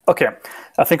Okay,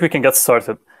 I think we can get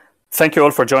started. Thank you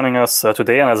all for joining us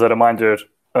today. And as a reminder,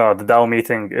 the DAO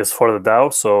meeting is for the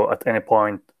DAO. So at any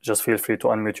point, just feel free to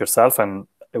unmute yourself and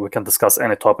we can discuss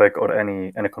any topic or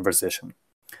any conversation.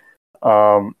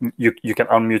 You can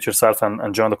unmute yourself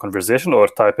and join the conversation, or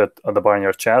type it at the bar in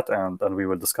your chat, and we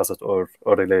will discuss it or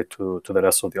relate to the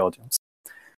rest of the audience.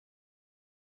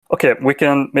 Okay, we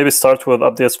can maybe start with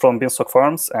updates from Beanstalk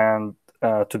Farms, and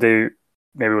today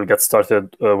maybe we'll get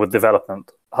started with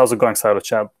development. How's it going, Silo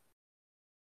Chad?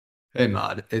 Hey,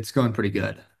 Mod. It's going pretty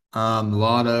good. A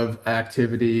lot of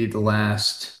activity the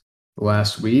last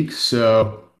week.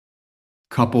 So,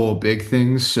 couple big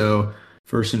things. So,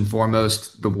 first and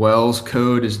foremost, the Wells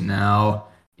code is now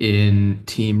in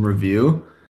team review.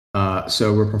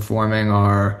 So we're performing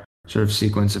our sort of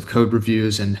sequence of code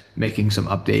reviews and making some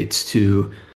updates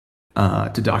to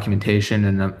documentation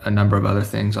and a number of other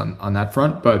things on that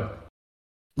front. But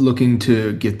looking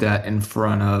to get that in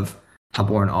front of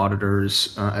Hellborn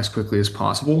auditors as quickly as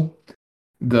possible.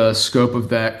 The scope of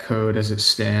that code as it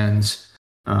stands,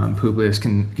 Publius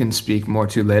can speak more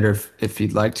to later if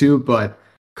he'd like to, but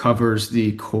covers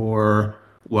the core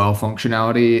well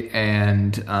functionality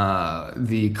and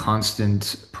the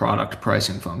constant product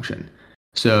pricing function.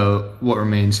 So what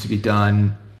remains to be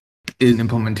done is an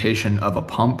implementation of a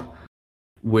pump,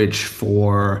 which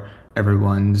for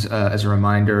everyone's, as a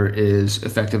reminder, is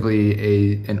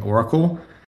effectively an oracle.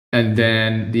 And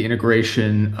then the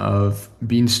integration of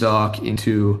Beanstalk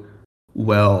into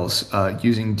wells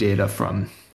using data from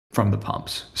the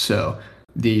pumps. So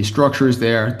the structure is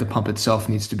there. The pump itself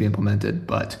needs to be implemented,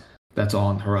 but that's all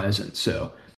on the horizon.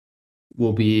 So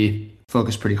we'll be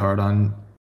focused pretty hard on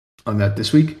that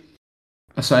this week.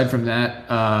 Aside from that,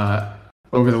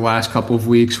 over the last couple of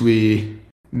weeks, we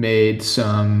made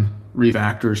some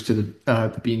refactors to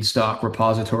the Beanstalk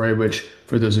repository, which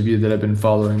for those of you that have been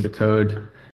following the code,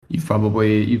 you've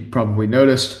probably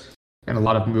noticed, and a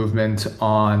lot of movement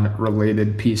on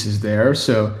related pieces there.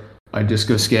 So I just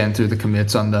go scan through the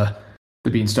commits on the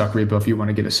Beanstalk repo if you want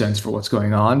to get a sense for what's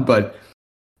going on. But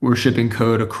we're shipping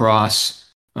code across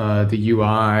the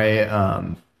UI,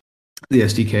 the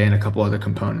SDK, and a couple other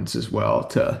components as well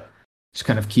to just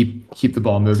kind of keep the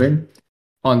ball moving.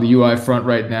 On the UI front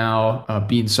right now,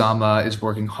 Beansama is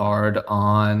working hard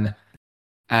on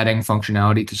adding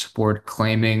functionality to support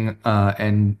claiming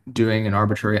and doing an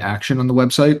arbitrary action on the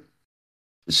website.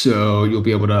 So you'll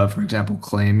be able to, for example,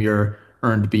 claim your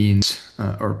earned beans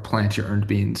or plant your earned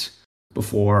beans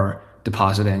before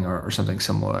depositing or something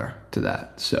similar to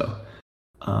that. So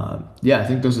I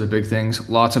think those are the big things.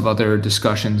 Lots of other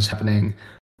discussions happening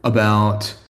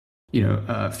about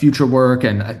future work,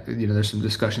 and there's some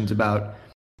discussions about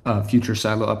future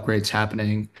silo upgrades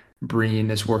happening.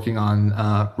 Breen is working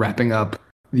on wrapping up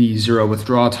the zero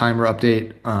withdrawal timer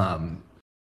update,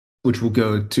 which will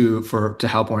go to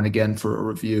Hellborn again for a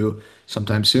review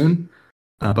sometime soon.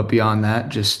 But beyond that,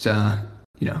 just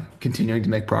continuing to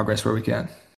make progress where we can.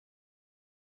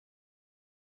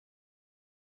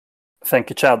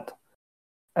 Thank you, Chad.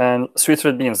 And Sweet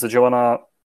Red Beans, did you want to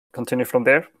continue from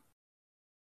there?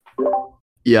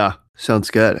 Yeah, sounds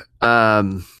good.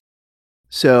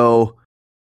 So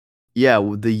yeah,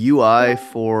 the UI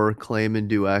for Claim and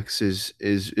Do X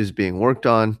is being worked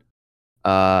on.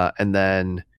 And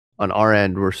then on our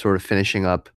end, we're sort of finishing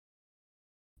up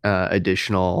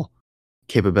additional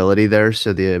capability there.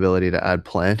 So the ability to add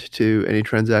plant to any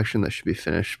transaction, that should be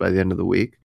finished by the end of the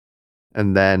week.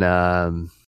 And then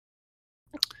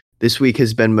this week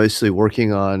has been mostly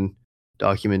working on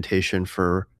documentation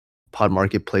for Pod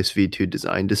Marketplace V2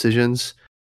 design decisions.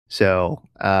 So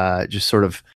just sort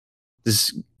of this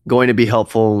is going to be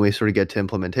helpful when we sort of get to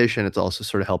implementation. It's also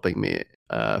sort of helping me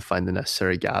find the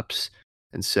necessary gaps.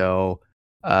 And so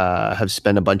have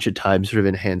spent a bunch of time sort of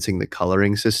enhancing the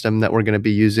coloring system that we're going to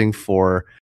be using for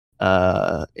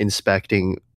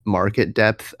inspecting market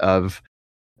depth of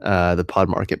the Pod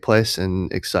Marketplace,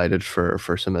 and excited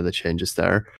for some of the changes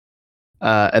there.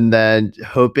 And then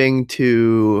hoping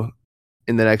to,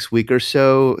 in the next week or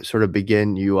so, sort of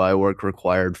begin UI work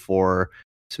required for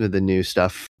some of the new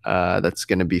stuff that's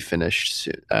going to be finished,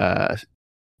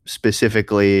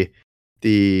 specifically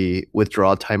the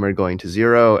withdrawal timer going to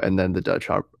 0, and then the Dutch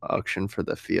auction for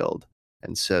the field.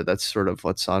 And so that's sort of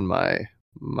what's on my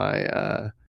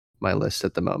list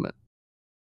at the moment.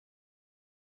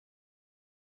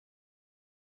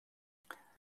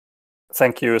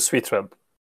 Thank you, Sweet Red.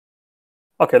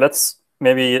 Okay, let's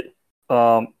maybe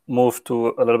move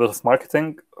to a little bit of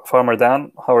marketing. Farmer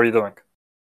Dan, how are you doing?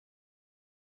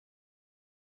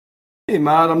 Hey,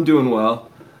 Matt, I'm doing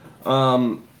well.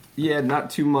 Not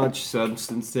too much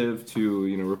substantive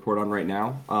to report on right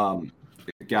now.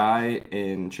 Guy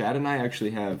and Chad and I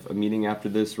actually have a meeting after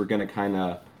this. We're going to kind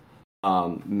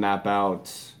of map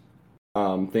out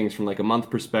things from like a month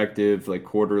perspective, like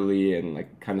quarterly and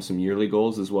like kind of some yearly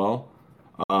goals as well.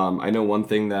 I know one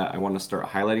thing that I want to start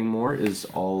highlighting more is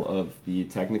all of the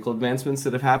technical advancements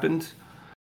that have happened,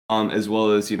 as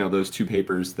well as, those two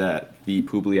papers that the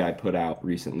Publii put out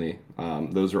recently.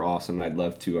 Those are awesome. I'd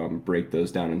love to break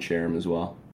those down and share them as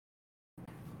well.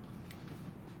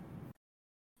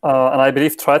 And I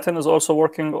believe Triton is also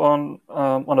working on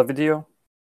a video.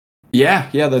 Yeah,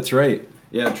 that's right.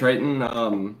 Yeah,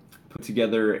 Triton put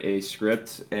together a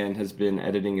script and has been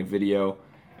editing a video.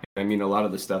 I mean, a lot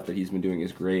of the stuff that he's been doing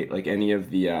is great. Like any of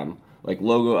the like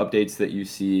logo updates that you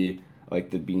see,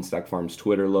 like the Beanstalk Farms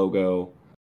Twitter logo,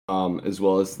 as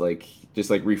well as like just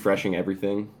like refreshing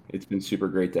everything. It's been super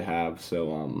great to have.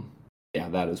 So yeah,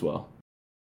 that as well.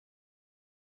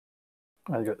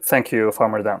 Very good. Thank you,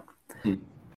 Farmer Dan.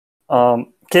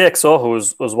 KXO,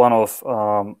 who's one of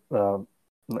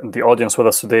the audience with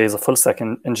us today, is a full stack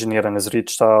engineer and has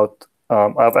reached out.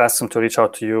 I've asked him to reach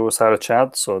out to you, Sarah,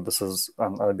 Chad. So this is,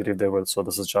 I believe they will. So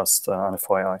this is just an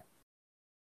FYI.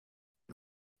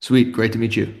 Sweet, great to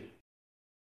meet you.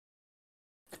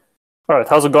 All right,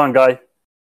 how's it going, Guy?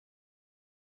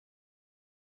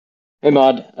 Hey,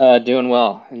 Mod. Doing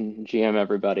well, and GM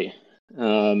everybody.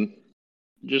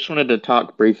 Just wanted to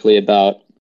talk briefly about,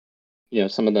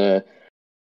 some of the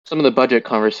budget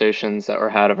conversations that were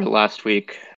had over the last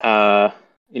week.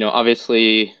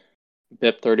 Obviously,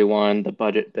 BIP 31, the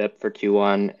budget BIP for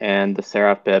Q1, and the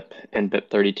Seraph BIP and BIP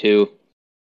 32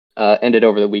 ended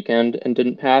over the weekend and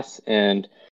didn't pass. And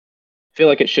I feel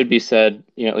like it should be said,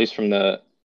 at least from the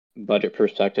budget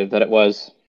perspective, that it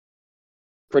was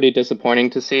pretty disappointing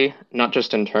to see, not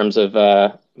just in terms of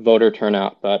voter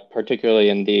turnout, but particularly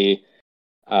in the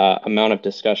amount of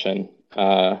discussion,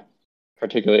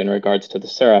 particularly in regards to the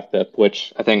Seraph BIP,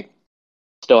 which I think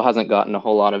still hasn't gotten a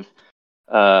whole lot of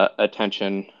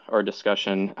attention or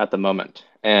discussion at the moment.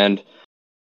 And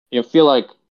feel like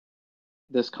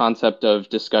this concept of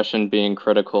discussion being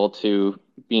critical to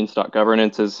Beanstalk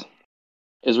governance is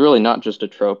really not just a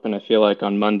trope. And I feel like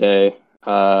on Monday,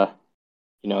 that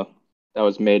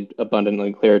was made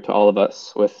abundantly clear to all of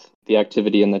us with the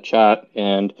activity in the chat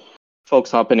and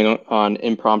folks hopping on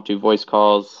impromptu voice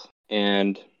calls.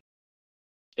 And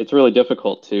it's really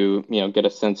difficult to, get a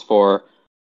sense for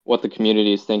what the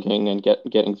community is thinking and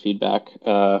getting feedback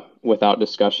without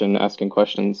discussion, asking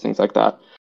questions, things like that.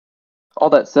 All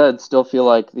that said, still feel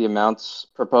like the amounts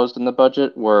proposed in the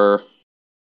budget were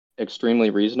extremely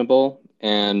reasonable,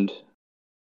 and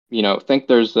think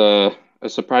there's a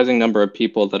surprising number of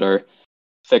people that are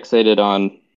fixated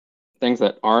on things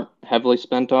that aren't heavily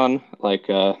spent on, like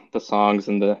the songs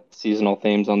and the seasonal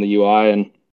themes on the UI, and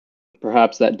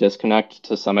perhaps that disconnect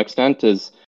to some extent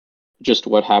is just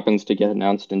what happens to get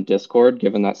announced in Discord,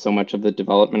 given that so much of the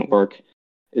development work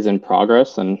is in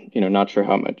progress, and not sure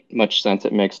how much sense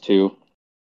it makes to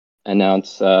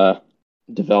announce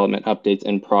development updates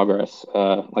in progress,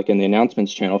 like in the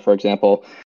announcements channel, for example.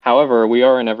 However, we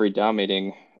are in every DAO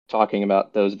meeting talking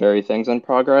about those very things in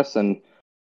progress, and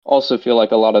also feel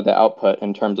like a lot of the output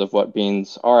in terms of what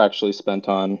beans are actually spent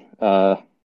on,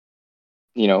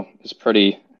 is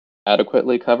pretty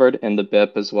adequately covered in the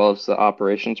BIP as well as the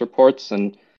operations reports,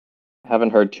 and haven't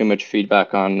heard too much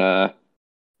feedback on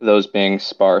those being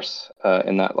sparse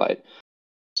in that light.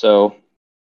 So,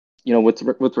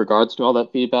 with regards to all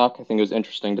that feedback, I think it was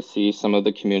interesting to see some of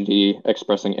the community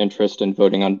expressing interest in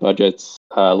voting on budgets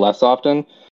less often,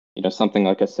 something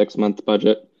like a 6-month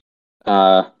budget.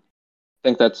 I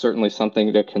think that's certainly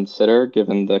something to consider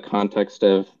given the context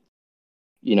of,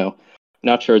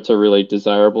 not sure it's a really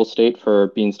desirable state for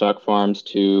Beanstalk Farms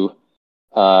to,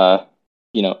 no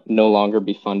longer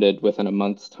be funded within a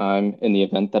month's time in the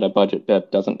event that a budget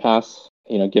BIP doesn't pass.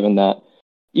 Given that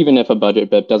even if a budget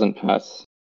BIP doesn't pass,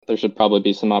 there should probably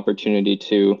be some opportunity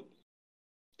to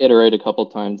iterate a couple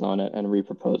times on it and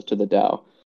repropose to the DAO.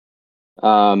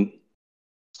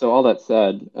 So all that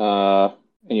said,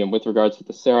 with regards to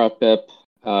the Seraph BIP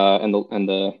and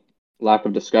the lack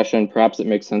of discussion, perhaps it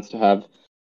makes sense to have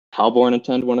Halborn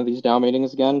attend one of these DAO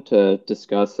meetings again to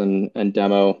discuss and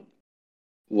demo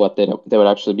what they would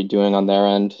actually be doing on their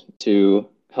end to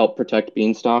help protect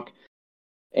Beanstalk.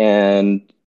 And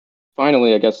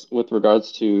finally, I guess with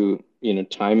regards to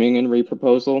timing and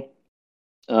reproposal,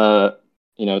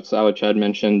 so Chad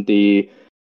mentioned the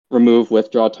remove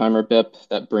withdraw timer BIP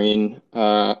that Breen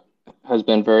has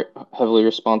been very heavily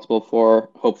responsible for.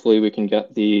 Hopefully, we can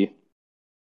get the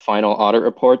final audit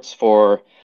reports for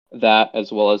that,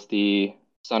 as well as the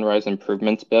Sunrise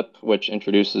Improvements BIP, which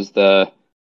introduces the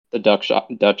Dutch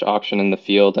auction in the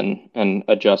field and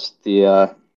adjust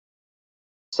the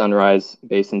Sunrise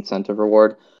base incentive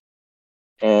reward.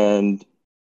 And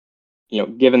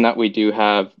given that we do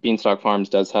have Beanstalk Farms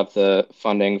does have the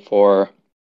funding for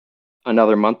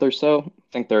another month or so,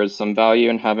 I think there is some value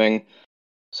in having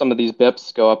some of these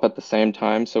BIPs go up at the same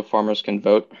time so farmers can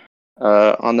vote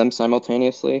on them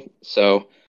simultaneously. So,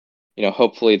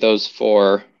 hopefully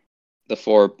the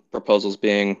four proposals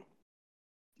being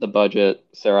the budget,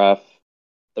 Seraph,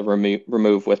 the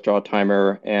remove withdraw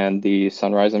timer, and the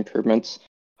Sunrise improvements,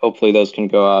 hopefully those can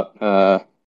go out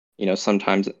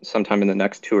sometime in the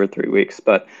next 2 or 3 weeks.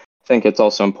 But I think it's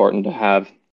also important to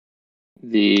have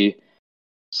the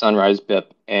Sunrise BIP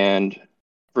and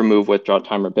remove withdraw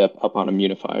timer BIP up on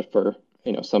Immunify for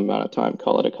some amount of time,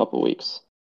 call it a couple weeks.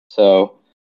 So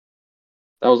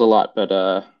that was a lot,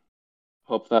 but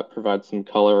hope that provides some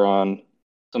color on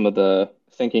some of the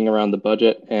thinking around the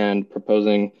budget and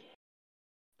reproposing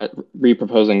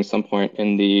some point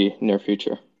in the near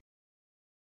future.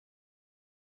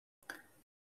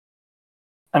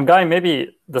 And Guy,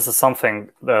 maybe this is something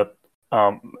that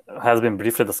has been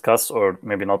briefly discussed, or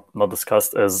maybe not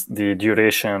discussed, is the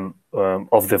duration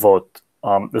of the vote.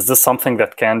 Is this something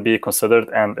that can be considered?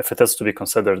 And if it is to be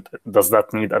considered, does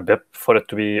that need a BIP for it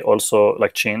to be also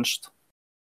changed?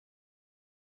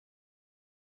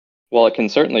 Well, it can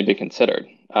certainly be considered.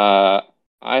 I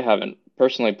haven't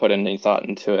personally put any thought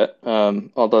into it,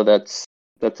 although that's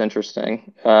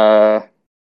interesting.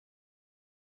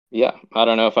 Yeah, I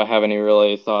don't know if I have any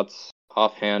really thoughts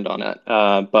offhand on it.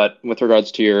 But with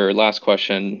regards to your last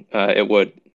question, it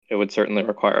would certainly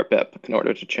require a BIP in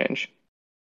order to change.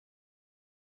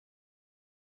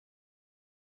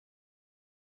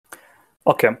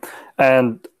 Okay,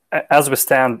 and as we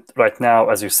stand right now,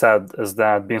 as you said, is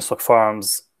that Beanstalk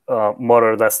Farms more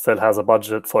or less still has a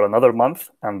budget for another month,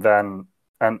 and then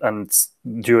and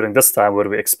during this time, where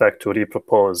we expect to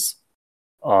repropose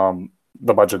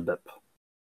the budget BIP.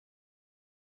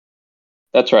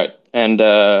 That's right, and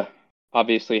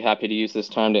obviously happy to use this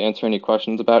time to answer any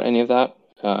questions about any of that.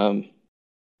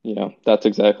 That's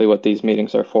exactly what these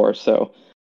meetings are for. So,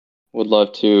 would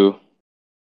love to,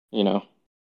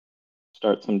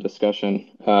 start some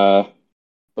discussion,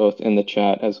 both in the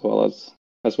chat as well as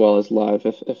live,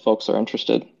 if folks are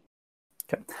interested.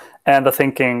 Okay, and the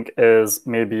thinking is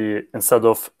maybe instead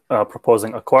of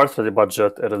proposing a quarterly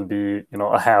budget, it'll be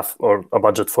a half, or a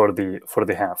budget for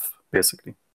the half,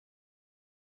 basically.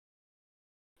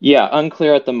 Yeah,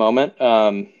 unclear at the moment.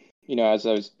 As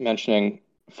I was mentioning,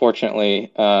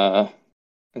 fortunately,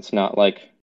 it's not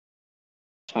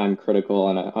time critical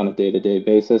on a day-to-day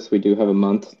basis. We do have a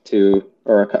month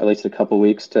or at least a couple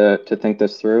weeks to think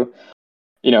this through.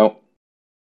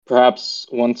 Perhaps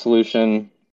one solution,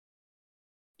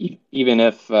 even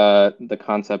if the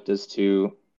concept is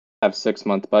to have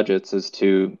 6-month budgets, is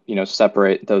to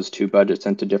separate those two budgets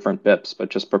into different BIPs, but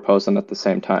just propose them at the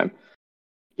same time.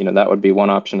 That would be one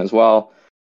option as well.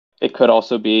 It could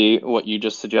also be what you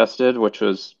just suggested, which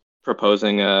was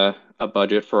proposing a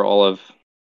budget for all of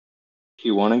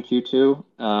Q1 and Q2.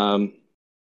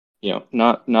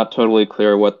 Not totally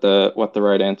clear what the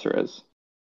right answer is.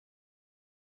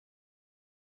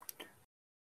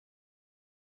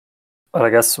 But I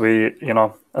guess we,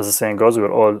 as the saying goes,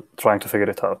 we're all trying to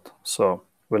figure it out. So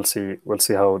we'll see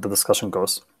how the discussion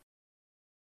goes.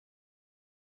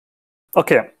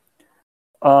 Okay.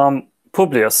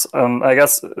 Publius, I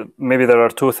guess maybe there are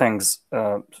two things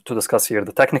to discuss here: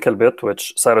 the technical bit,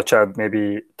 which Chad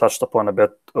maybe touched upon a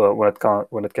bit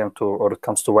when it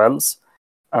comes to wells,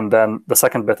 and then the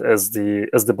second bit is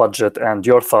the budget and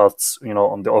your thoughts,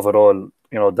 on the overall,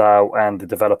 DAO and the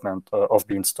development of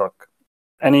Beanstalk.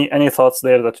 Any thoughts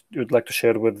there that you'd like to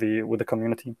share with the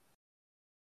community?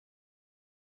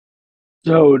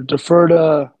 So defer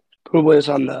to Publius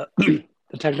on the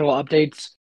the technical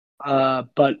updates.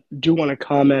 But do want to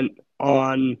comment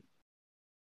on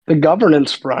the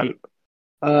governance front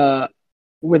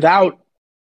without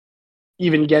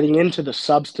even getting into the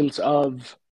substance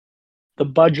of the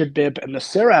budget BIP and the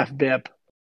Seraph BIP.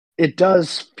 It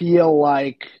does feel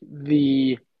like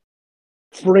the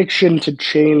friction to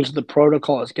change the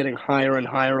protocol is getting higher and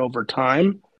higher over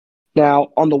time. Now,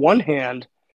 on the one hand,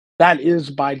 that is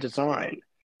by design.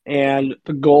 And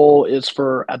the goal is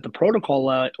at the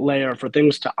protocol layer for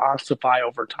things to ossify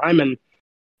over time. And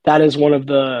that is one of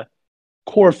the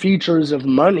core features of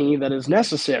money that is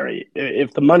necessary.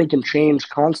 If the money can change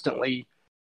constantly,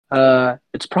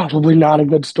 it's probably not a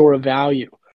good store of value.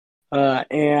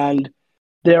 And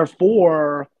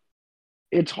therefore,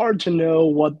 it's hard to know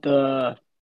what the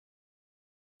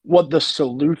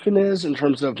solution is in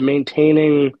terms of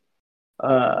maintaining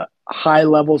high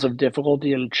levels of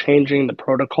difficulty in changing the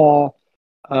protocol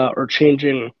or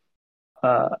changing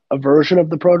a version of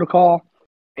the protocol,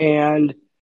 and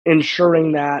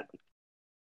ensuring that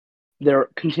there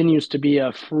continues to be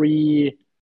a free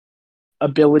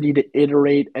ability to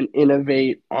iterate and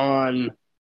innovate on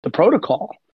the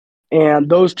protocol. And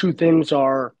those two things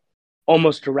are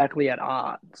almost directly at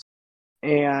odds.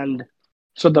 And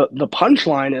so the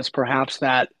punchline is perhaps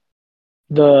that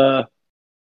the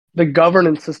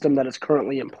governance system that is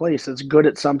currently in place is good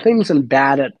at some things and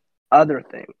bad at other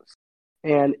things.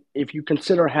 And if you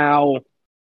consider how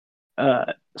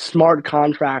smart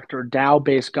contract or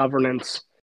DAO-based governance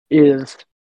is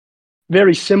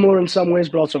very similar in some ways,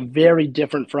 but also very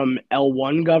different from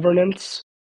L1 governance,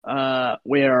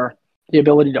 where the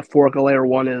ability to fork a layer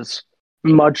one is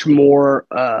much more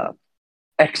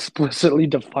explicitly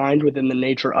defined within the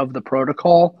nature of the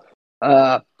protocol.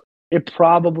 It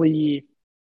probably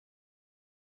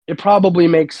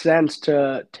makes sense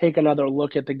to take another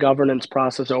look at the governance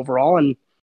process overall and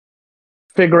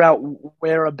figure out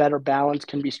where a better balance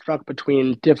can be struck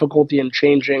between difficulty in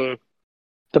changing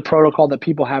the protocol that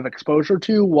people have exposure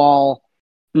to while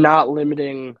not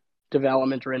limiting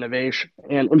development or innovation.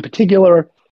 And in particular,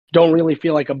 don't really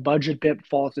feel like a budget BIP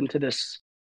falls into this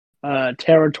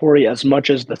territory as much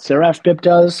as the Seraph BIP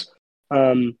does.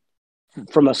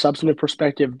 From a substantive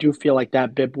perspective, do feel like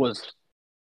that BIP was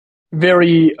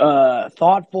very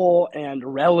thoughtful and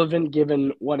relevant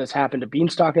given what has happened to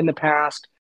Beanstalk in the past,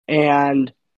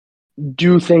 and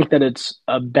do think that it's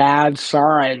a bad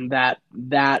sign that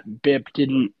that BIP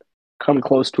didn't come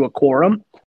close to a quorum.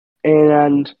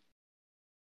 And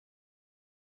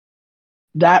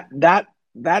that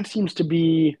seems to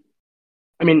be,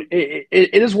 I mean, it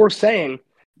is worth saying,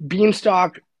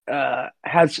 Beanstalk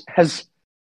has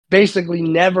basically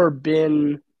never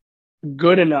been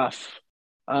good enough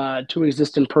to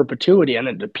exist in perpetuity, and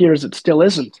it appears it still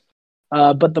isn't.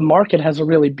 But the market has a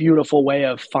really beautiful way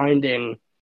of finding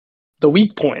the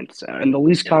weak points and the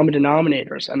least common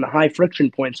denominators and the high friction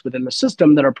points within the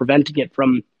system that are preventing it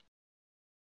from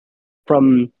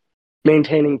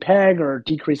maintaining peg or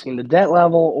decreasing the debt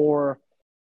level or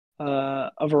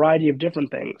a variety of different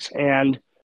things. And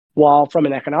while from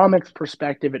an economics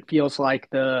perspective, it feels like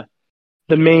the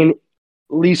main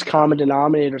least common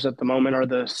denominators at the moment are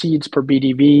the seeds per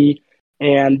BDV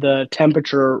and the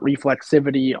temperature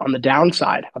reflexivity on the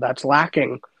downside, how that's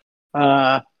lacking.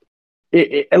 At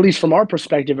least from our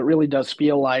perspective, it really does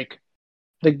feel like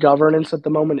the governance at the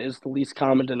moment is the least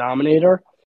common denominator.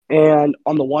 And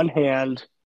on the one hand,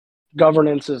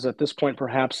 governance is at this point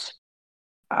perhaps,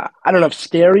 I don't know if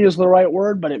scary is the right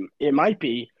word, but it might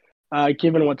be,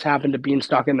 given what's happened to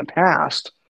Beanstalk in the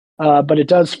past. But it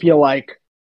does feel like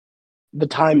the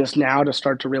time is now to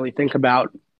start to really think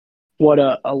about what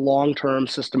a long-term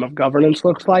system of governance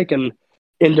looks like, and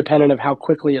independent of how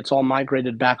quickly it's all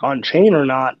migrated back on chain or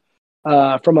not.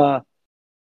 From a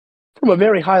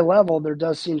very high level, there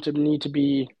does seem to need to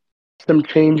be some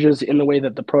changes in the way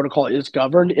that the protocol is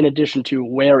governed, in addition to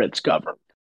where it's governed,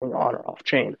 on or off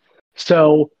chain.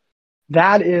 So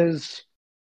that is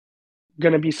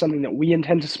going to be something that we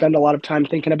intend to spend a lot of time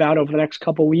thinking about over the next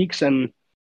couple weeks, and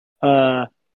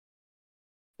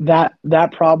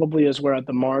that probably is where at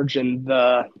the margin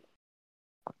the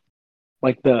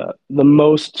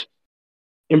most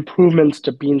improvements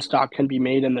to Beanstalk can be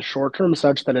made in the short term,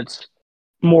 such that it's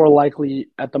more likely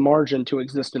at the margin to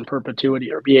exist in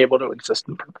perpetuity or be able to exist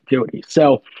in perpetuity.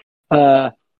 So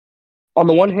on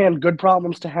the one hand, good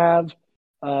problems to have.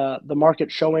 The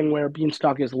market showing where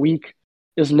Beanstalk is weak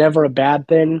is never a bad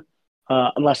thing,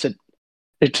 unless it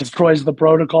destroys the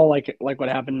protocol like what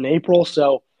happened in April.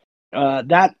 So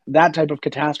that type of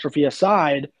catastrophe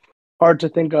aside, hard to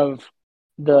think of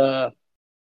the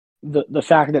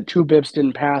fact that 2 bips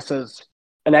didn't pass as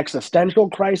an existential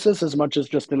crisis as much as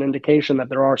just an indication that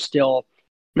there are still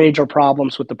major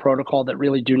problems with the protocol that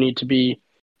really do need to be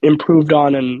improved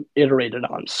on and iterated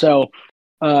on. So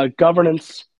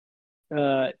governance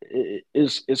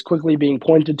is quickly being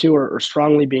pointed to or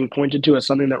strongly being pointed to as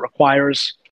something that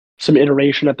requires some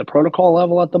iteration at the protocol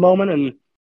level at the moment, and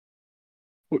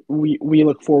we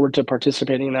look forward to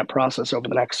participating in that process over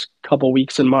the next couple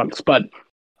weeks and months. But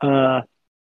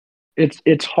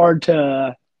it's hard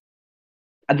to,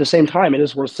 at the same time, it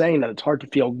is worth saying that it's hard to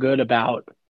feel good about,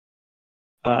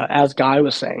 as Guy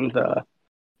was saying,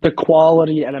 the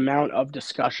quality and amount of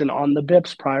discussion on the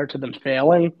BIPs prior to them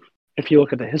failing. If you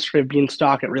look at the history of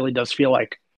Beanstalk, it really does feel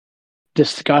like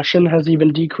discussion has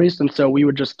even decreased. And so we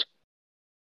would just,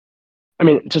 I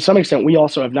mean, to some extent, we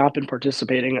also have not been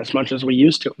participating as much as we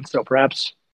used to. And so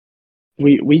perhaps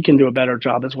we can do a better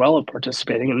job as well of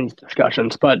participating in these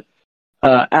discussions. But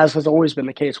as has always been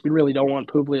the case, we really don't want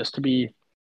Publius to be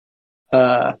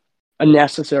a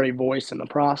necessary voice in the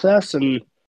process, and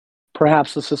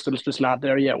perhaps the system's just not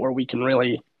there yet where we can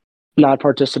really not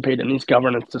participate in these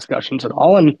governance discussions at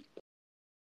all. And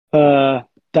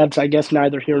that's, I guess,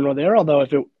 neither here nor there, although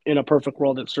if it, in a perfect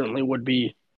world, it certainly would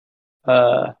be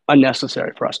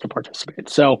unnecessary for us to participate.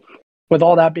 So with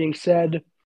all that being said,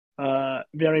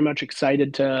 very much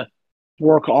excited to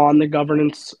work on the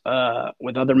governance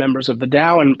with other members of the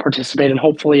DAO and participate in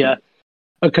hopefully a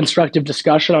constructive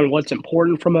discussion on what's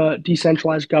important from a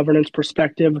decentralized governance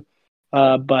perspective.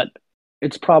 But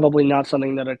it's probably not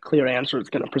something that a clear answer is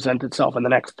going to present itself in the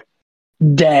next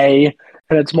day.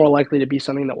 And it's more likely to be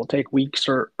something that will take weeks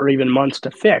or even months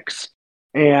to fix,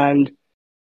 and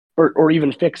or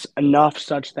even fix enough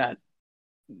such that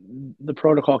the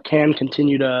protocol can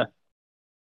continue to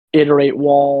iterate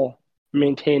while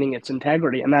maintaining its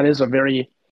integrity. And that is a very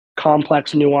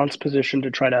complex, nuanced position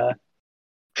to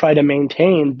try to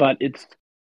maintain, but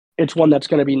it's one that's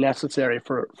going to be necessary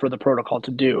for the protocol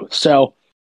to do. So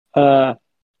a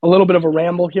little bit of a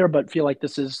ramble here, but feel like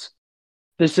this is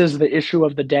the issue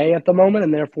of the day at the moment,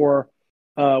 and therefore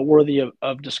worthy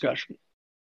of discussion.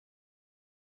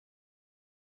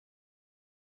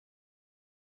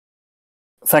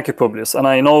 Thank you, Publius. And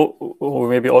I know we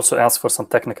maybe also ask for some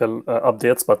technical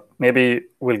updates, but maybe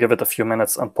we'll give it a few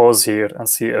minutes and pause here and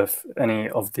see if any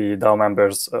of the DAO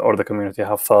members or the community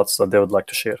have thoughts that they would like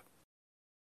to share.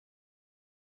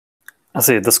 I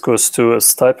see Discus2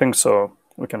 is typing, so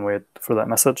we can wait for that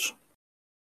message.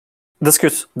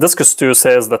 Discus2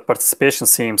 says that participation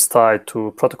seems tied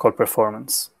to protocol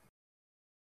performance.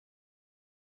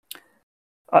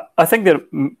 I think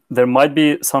there might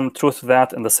be some truth to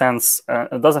that, in the sense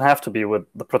it doesn't have to be with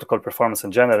the protocol performance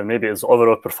in general. Maybe it's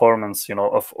overall performance,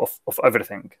 of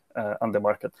everything on the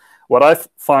market. What I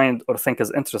find or think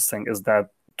is interesting is that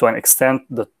to an extent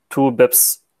the two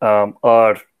BIPs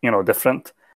are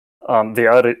different. They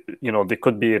are they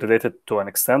could be related to an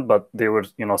extent, but they were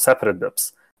separate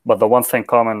BIPs. But the one thing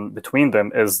common between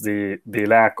them is the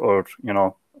lack or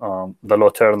the low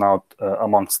turnout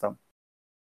amongst them.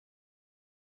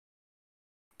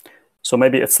 So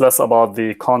maybe it's less about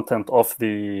the content of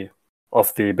the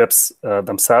BIPs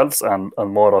themselves and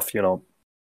more of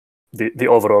the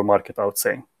overall market, I would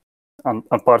say,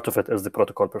 and part of it is the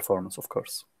protocol performance, of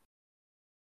course.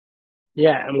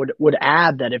 Yeah, and would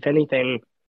add that if anything,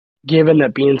 given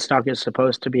that Beanstalk is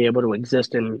supposed to be able to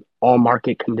exist in all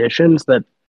market conditions, that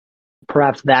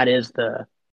perhaps that is the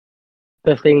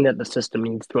thing that the system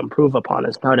needs to improve upon,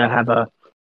 is how to have a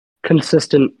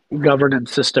consistent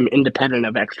governance system independent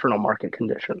of external market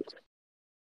conditions.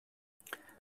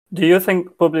 Do you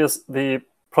think, Publius, the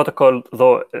protocol,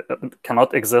 though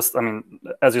cannot exist, I mean,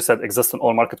 as you said, exist in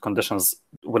all market conditions,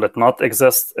 will it not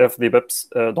exist if the BIPs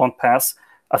don't pass?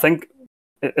 I think,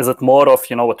 is it more of,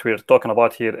 what we're talking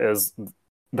about here is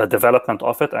the development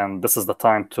of it, and this is the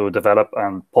time to develop,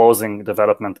 and pausing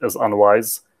development is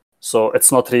unwise. So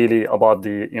it's not really about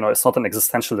it's not an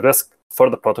existential risk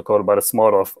for the protocol, but it's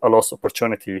more of a lost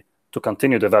opportunity to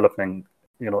continue developing,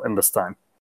 in this time.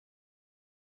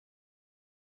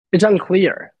 It's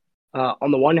unclear. On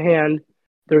the one hand,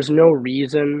 there's no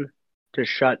reason to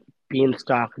shut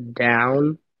Beanstalk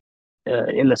down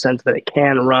in the sense that it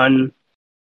can run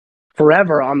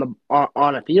forever on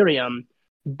Ethereum.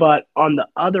 But on the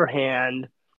other hand,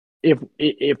 if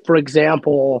for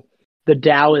example, the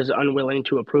DAO is unwilling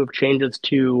to approve changes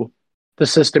to the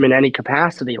system in any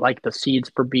capacity, like the seeds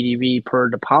per BDV per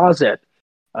deposit,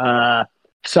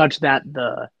 such that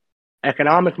the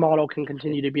economic model can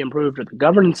continue to be improved or the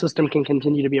governance system can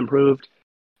continue to be improved,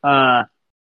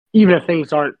 even if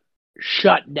things aren't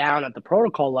shut down at the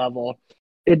protocol level,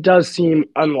 it does seem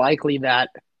unlikely that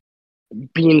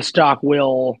Beanstalk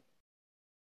will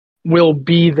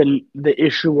be the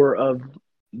issuer of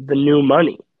the new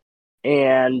money.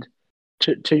 And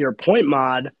to your point,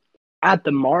 Mod, at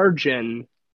the margin,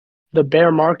 the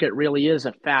bear market really is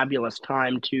a fabulous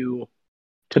time to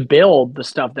build the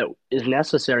stuff that is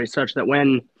necessary, such that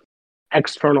when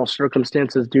external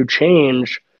circumstances do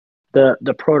change,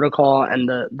 the protocol and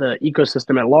the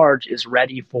ecosystem at large is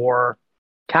ready for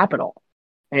capital.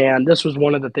 And this was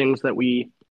one of the things that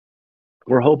we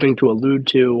were hoping to allude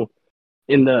to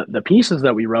in the pieces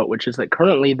that we wrote, which is that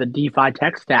currently the DeFi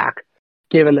tech stack,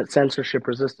 given that censorship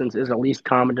resistance is a least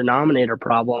common denominator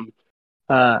problem,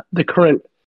 the current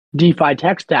DeFi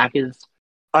tech stack is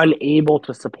unable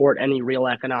to support any real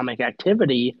economic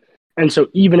activity. And so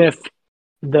even if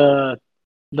the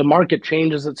market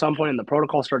changes at some point and the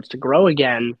protocol starts to grow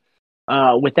again,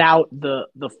 without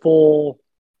the full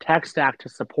tech stack to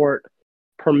support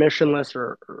permissionless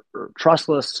or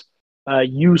trustless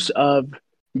use of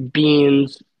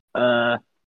beans for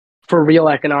real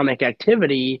economic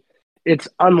activity, it's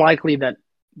unlikely that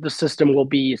the system will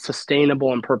be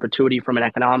sustainable in perpetuity from an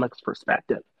economics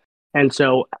perspective. And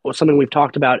so something we've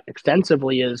talked about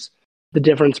extensively is the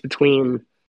difference between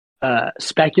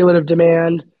speculative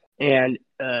demand and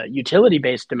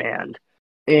utility-based demand.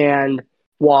 And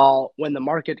while when the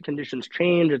market conditions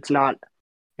change, it's not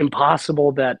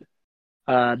impossible that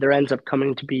there ends up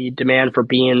coming to be demand for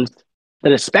beans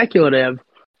that is speculative,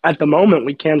 at the moment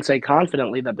we can say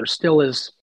confidently that there still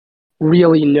is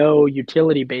really no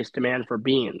utility-based demand for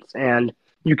beans. And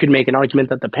you could make an argument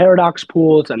that the paradox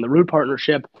pools and the root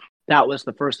partnership, that was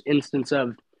the first instance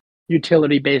of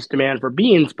utility-based demand for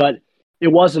beans, but it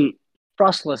wasn't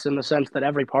trustless in the sense that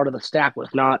every part of the stack was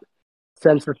not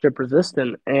censorship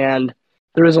resistant. And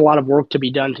there is a lot of work to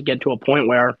be done to get to a point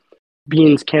where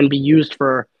beans can be used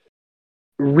for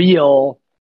real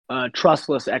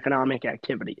trustless economic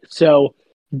activity. So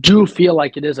do feel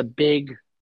like it is a big,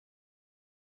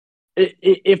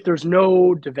 if there's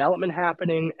no development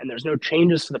happening and there's no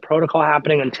changes to the protocol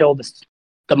happening until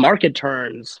the market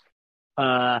turns,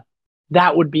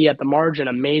 that would be at the margin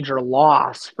a major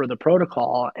loss for the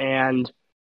protocol. And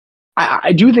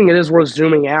I do think it is worth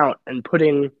zooming out and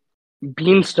putting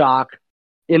Beanstalk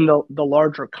in the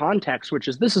larger context, which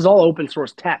is this is all open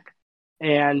source tech.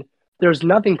 And there's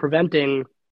nothing preventing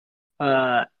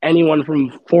anyone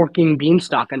from forking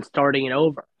Beanstalk and starting it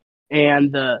over.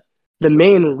 And the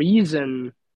main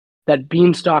reason that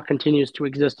Beanstalk continues to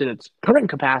exist in its current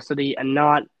capacity and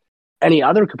not any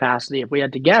other capacity, if we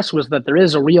had to guess, was that there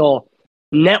is a real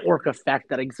network effect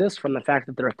that exists from the fact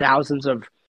that there are thousands of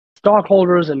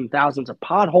stockholders and thousands of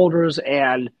pod holders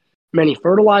and many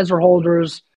fertilizer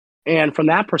holders. And from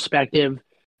that perspective,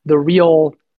 the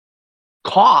real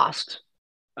cost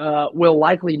will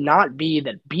likely not be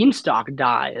that Beanstalk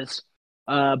dies,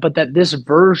 but that this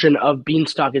version of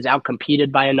Beanstalk is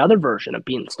outcompeted by another version of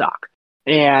Beanstalk.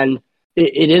 And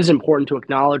it is important to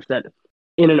acknowledge that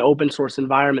in an open source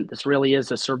environment, this really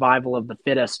is a survival of the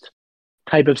fittest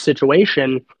type of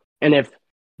situation. And if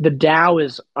the DAO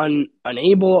is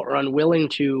unable or unwilling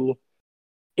to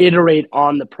iterate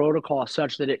on the protocol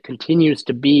such that it continues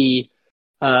to be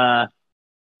the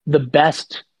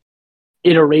best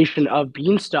iteration of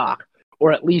Beanstalk,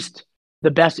 or at least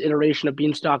the best iteration of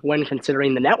Beanstalk when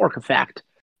considering the network effect.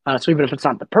 So even if it's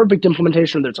not the perfect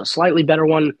implementation, there's a slightly better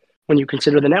one. When you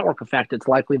consider the network effect, it's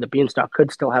likely that Beanstalk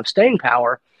could still have staying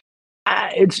power.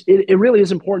 It really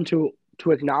is important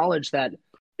to acknowledge that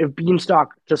if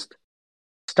Beanstalk just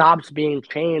stops being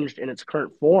changed in its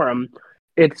current form,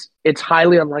 it's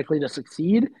highly unlikely to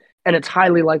succeed, and it's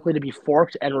highly likely to be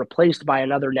forked and replaced by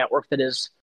another network that is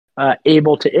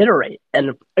able to iterate.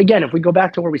 And again, if we go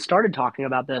back to where we started talking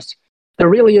about this, there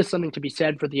really is something to be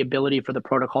said for the ability for the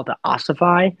protocol to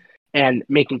ossify and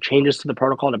making changes to the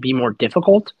protocol to be more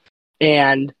difficult.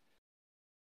 And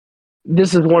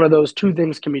this is one of those two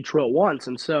things can be true at once.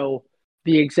 And so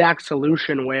the exact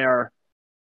solution where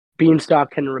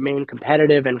Beanstalk can remain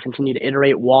competitive and continue to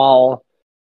iterate while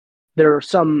there are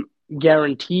some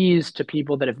guarantees to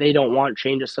people that if they don't want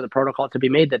changes to the protocol to be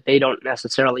made, that they don't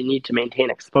necessarily need to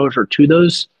maintain exposure to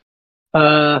those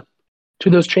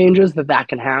changes, that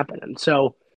can happen. And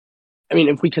so, I mean,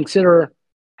 if we consider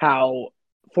how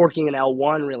forking an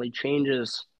L1 really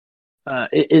changes,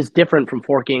 is different from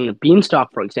forking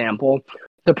Beanstalk, for example,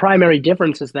 the primary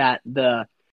difference is that the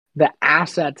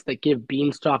assets that give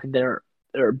Beanstalk their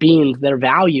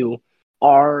value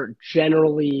are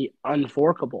generally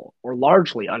unforkable or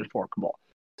largely unforkable.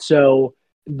 So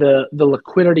the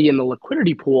liquidity in the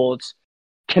liquidity pools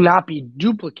cannot be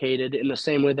duplicated in the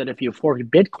same way that if you fork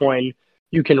Bitcoin,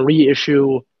 you can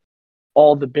reissue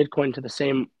all the Bitcoin to the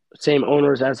same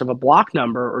owners as of a block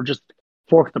number, or just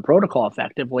fork the protocol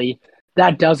effectively.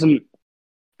 That doesn't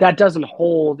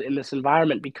hold in this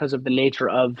environment because of the nature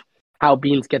of how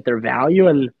beans get their value,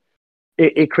 and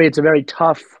it creates a very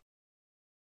tough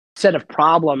set of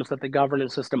problems that the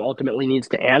governance system ultimately needs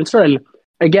to answer. And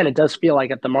again, it does feel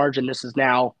like at the margin, this is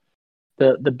now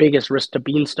the biggest risk to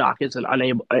Beanstalk is an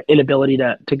inability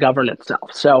to govern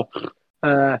itself. So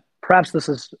perhaps this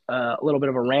is a little bit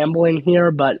of a ramble,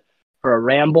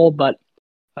 but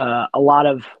a lot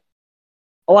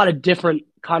of different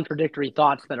contradictory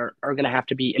thoughts that are going to have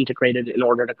to be integrated in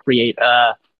order to create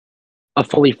a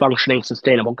fully functioning,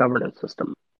 sustainable governance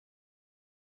system.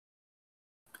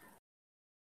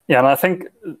 Yeah, and I think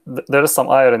there is some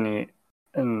irony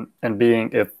in in being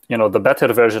if the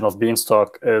better version of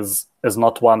Beanstalk is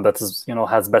not one that is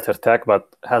has better tech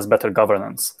but has better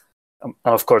governance. And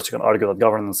of course, you can argue that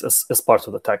governance is part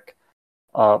of the tech,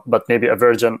 but maybe a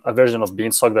version of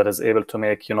Beanstalk that is able to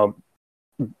make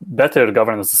better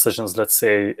governance decisions, let's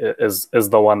say, is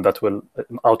the one that will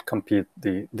outcompete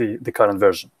the current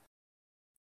version.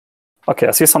 Okay,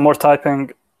 I see some more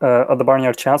typing at the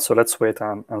Barnyard chat, so let's wait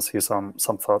and see some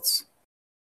thoughts.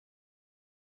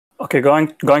 Okay, going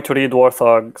to read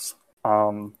Warthog's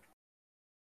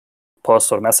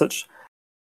post or message.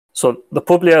 So the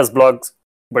Publia's blogs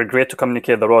were great to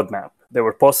communicate the roadmap. They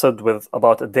were posted with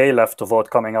about a day left to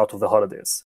vote coming out of the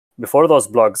holidays. Before those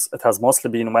blogs, it has mostly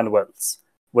been when wills,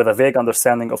 with a vague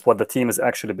understanding of what the team is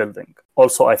actually building.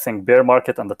 Also, I think bear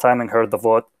market and the timing hurt the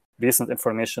vote. Recent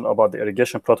information about the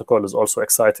irrigation protocol is also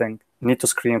exciting. Need to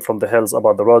scream from the hills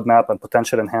about the roadmap and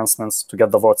potential enhancements to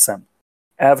get the votes in.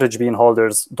 Average bean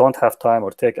holders don't have time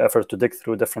or take effort to dig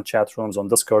through different chat rooms on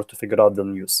Discord to figure out the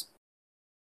news.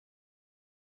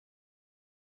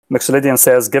 Mixolydian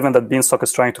says, given that Beanstalk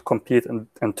is trying to compete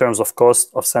in terms of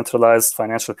cost of centralized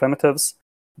financial primitives,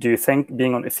 do you think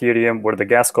being on Ethereum, where the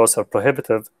gas costs are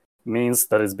prohibitive, means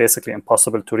that it's basically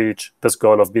impossible to reach this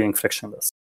goal of being frictionless?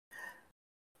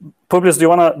 Publius, do you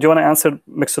wanna answer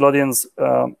Mixolydian's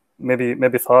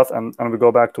maybe thought, and we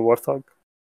go back to Warthog?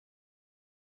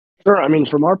 Sure. I mean,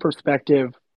 from our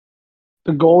perspective,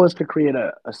 the goal is to create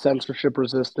a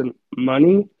censorship-resistant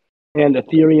money, and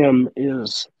Ethereum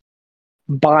is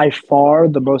by far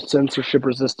the most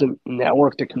censorship-resistant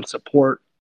network that can support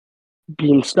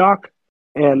Beanstalk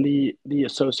and the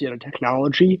associated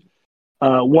technology.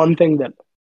 One thing that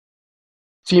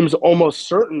seems almost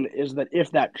certain is that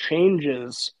if that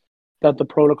changes, that the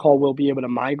protocol will be able to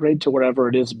migrate to wherever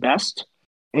it is best.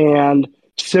 And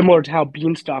similar to how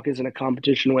Beanstalk is in a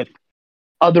competition with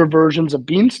other versions of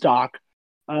Beanstalk,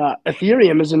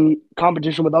 Ethereum is in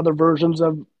competition with other versions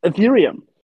of Ethereum.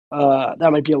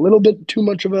 That might be a little bit too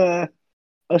much of a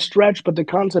stretch, but the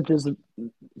concept is that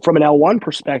from an L1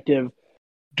 perspective,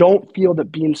 don't feel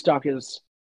that Beanstalk is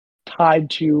tied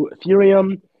to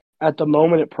Ethereum. At the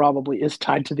moment, it probably is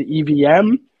tied to the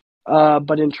EVM.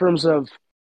 But in terms of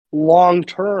long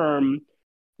term,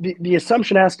 the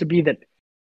assumption has to be that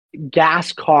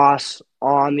gas costs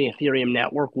on the Ethereum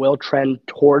network will trend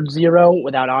towards zero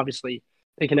without, obviously,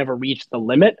 they can never reach the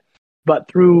limit. But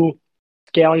through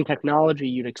scaling technology,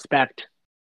 you'd expect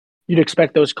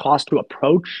those costs to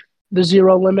approach the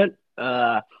zero limit.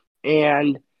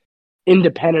 And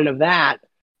independent of that,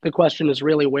 the question is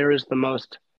really, where is the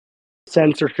most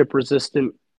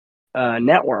censorship-resistant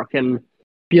network? And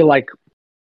feel like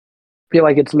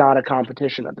it's not a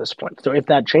competition at this point. So if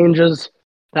that changes,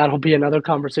 that'll be another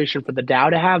conversation for the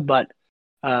DAO to have, but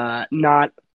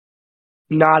not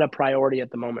a priority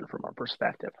at the moment from our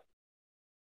perspective.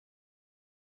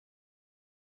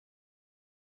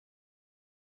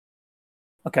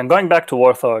 Okay, and going back to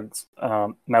Warthog's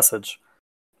message,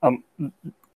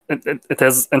 it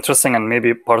is interesting, and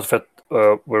maybe part of it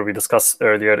where we discussed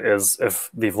earlier is if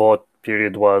the vote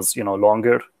period was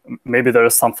longer, maybe there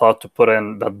is some thought to put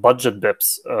in that budget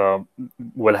BIPs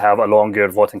will have a longer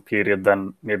voting period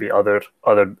than maybe other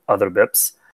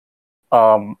BIPs.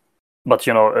 But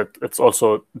it's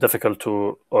also difficult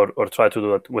to or try to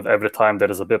do it with every time there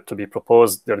is a BIP to be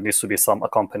proposed. There needs to be some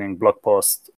accompanying blog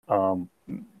post,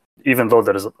 even though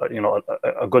there is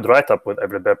a good write-up with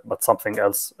every BIP, but something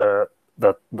else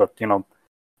that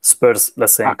spurs,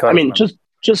 let's say, encouragement. I mean,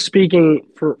 just speaking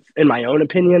in my own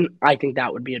opinion, I think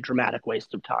that would be a dramatic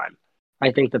waste of time.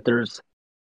 I think that there's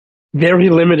very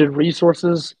limited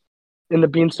resources in the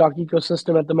Beanstalk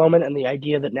ecosystem at the moment, and the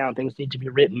idea that now things need to be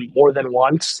written more than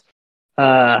once,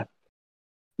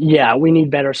 we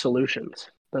need better solutions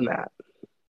than that.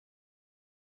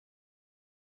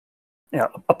 Yeah,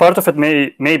 a part of it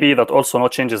may be that also no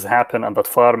changes happen and that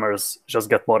farmers just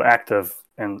get more active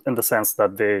in the sense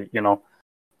that they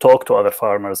talk to other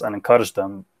farmers and encourage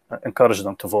them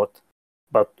to vote.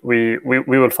 But we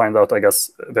will find out, I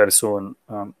guess, very soon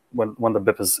when the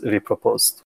BIP is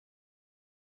reproposed.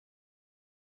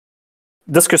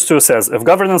 Discus 2 says, if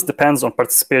governance depends on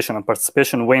participation and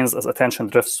participation wanes as attention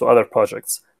drifts to other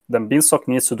projects, then Beanstalk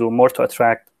needs to do more to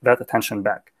attract that attention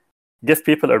back. Give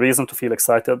people a reason to feel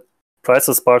excited. Price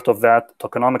is part of that.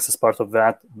 Tokenomics is part of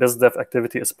that. BizDev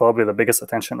activity is probably the biggest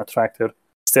attention attractor.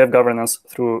 State governance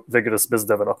through vigorous biz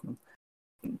development.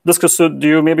 Discus 2, do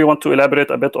you maybe want to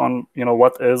elaborate a bit on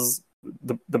what is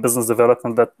the business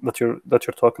development that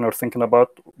you're talking or thinking about,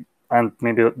 and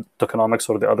maybe tokenomics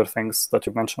or the other things that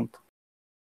you mentioned?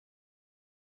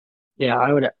 Yeah,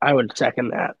 I would second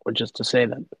that, which is to say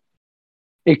that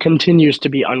it continues to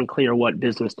be unclear what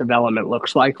business development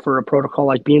looks like for a protocol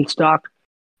like Beanstalk.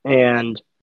 And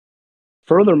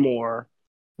furthermore,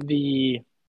 the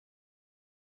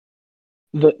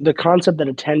concept that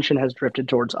attention has drifted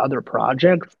towards other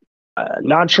projects.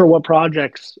 Not sure what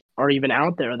projects are even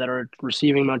out there that are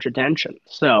receiving much attention.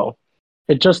 So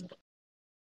it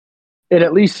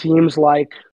at least seems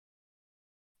like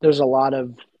there's a lot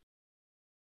of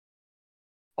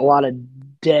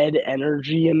dead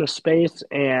energy in the space,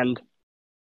 and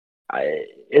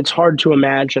it's hard to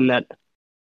imagine that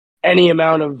any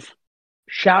amount of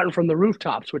shouting from the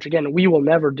rooftops, which again we will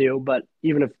never do, but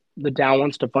even if the DAO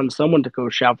wants to fund someone to go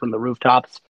shout from the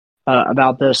rooftops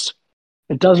about this,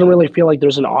 it doesn't really feel like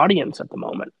there's an audience at the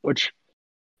moment, which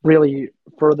really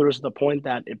furthers the point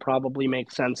that it probably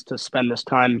makes sense to spend this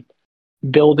time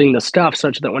building the stuff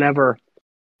such that whenever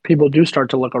people do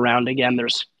start to look around again,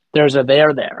 there's a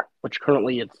there, which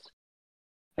currently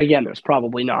there's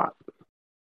probably not.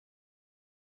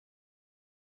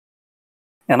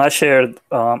 And I shared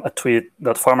a tweet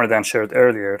that Farmer Dan shared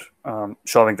earlier,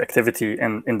 showing the activity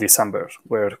in December,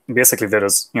 where basically there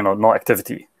is no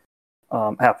activity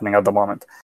happening at the moment.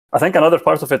 I think another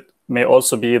part of it may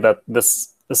also be that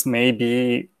this may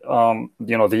be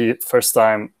the first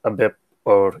time a BIP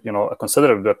or a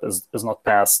considered BIP is not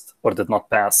passed or did not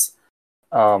pass,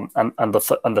 and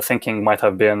the thinking might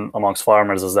have been amongst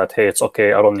farmers is that, hey, it's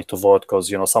okay, I don't need to vote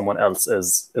because someone else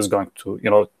is going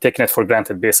to taking it for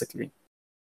granted basically.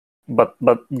 But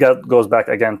that goes back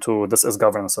again to this is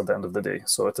governance at the end of the day,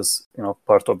 so it is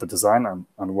part of the design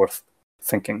and worth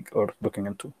thinking or looking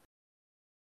into.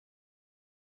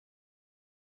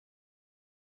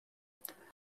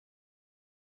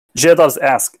 J does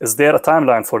ask, is there a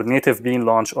timeline for native bean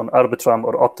launch on Arbitrum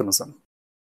or Optimism?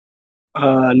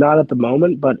 Not at the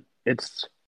moment, but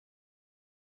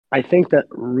I think that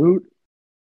Root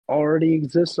already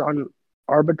exists on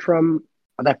Arbitrum.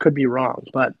 That could be wrong,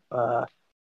 but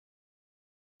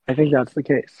I think that's the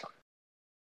case.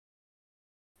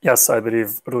 Yes, I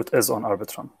believe Root is on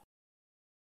Arbitrum.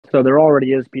 So there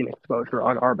already is bean exposure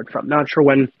on Arbitrum. Not sure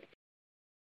when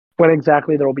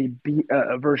exactly there will be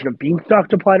a version of Beanstalk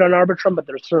deployed on Arbitrum, but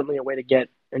there's certainly a way to get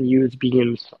and use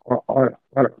beans on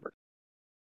Arbitrum.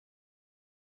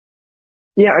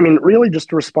 Yeah, I mean, really just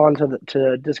to respond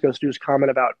to Disco Stew's comment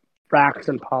about Frax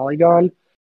and Polygon,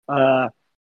 I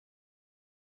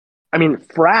mean,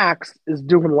 Frax is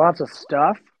doing lots of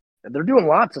stuff. They're doing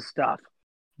lots of stuff,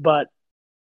 but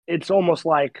it's almost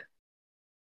like,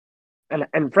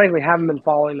 and frankly, haven't been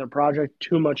following their project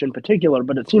too much in particular,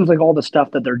 but it seems like all the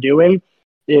stuff that they're doing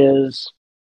is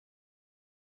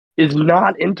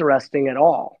not interesting at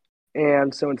all.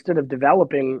 And so instead of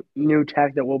developing new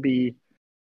tech that will be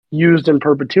used in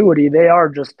perpetuity, they are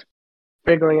just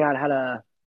figuring out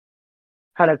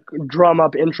how to drum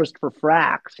up interest for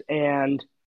Frax, and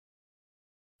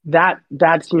that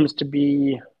seems to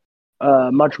be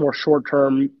a much more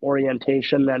short-term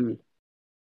orientation than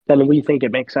we think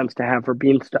it makes sense to have for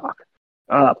Beanstalk.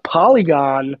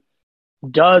 Polygon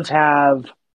does have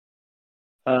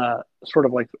sort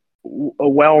of like a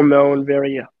well-known,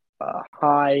 very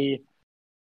high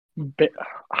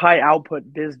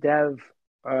output biz dev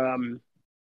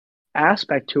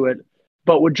aspect to it,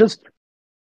 but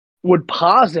would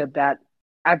posit that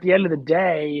at the end of the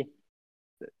day,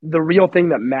 the real thing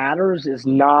that matters is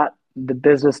not the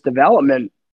business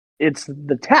development, it's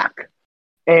the tech.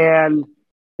 And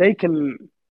they can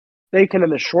in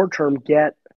the short term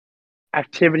get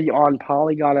activity on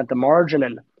Polygon at the margin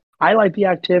and highlight the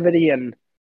activity and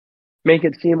make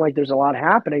it seem like there's a lot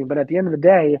happening. But at the end of the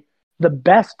day, the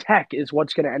best tech is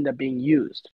what's going to end up being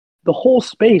used. The whole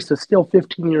space is still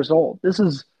 15 years old. This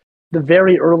is the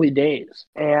very early days.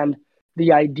 And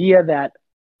the idea that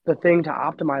the thing to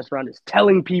optimize around is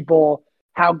telling people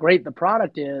how great the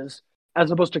product is,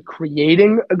 as opposed to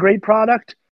creating a great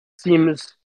product,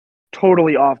 seems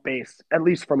totally off base, at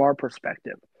least from our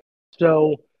perspective.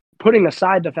 So putting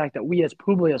aside the fact that we as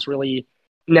Publius really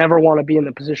never want to be in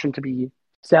the position to be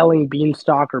selling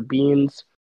Beanstalk or beans,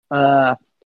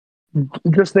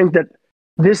 just think that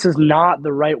this is not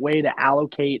the right way to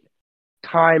allocate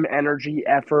time, energy,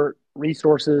 effort,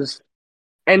 resources,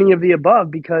 any of the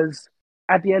above, because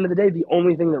at the end of the day, the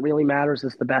only thing that really matters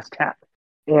is the best tech.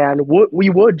 And we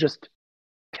would just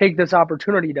take this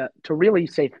opportunity to really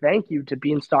say thank you to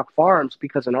Beanstalk Farms,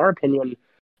 because in our opinion,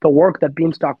 the work that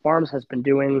Beanstalk Farms has been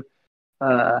doing,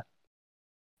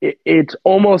 it's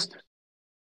almost,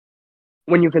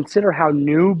 when you consider how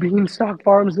new Beanstalk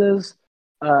Farms is,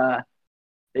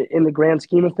 in the grand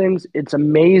scheme of things, it's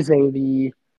amazing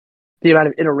the amount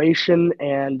of iteration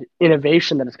and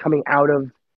innovation that is coming out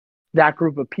of that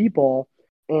group of people.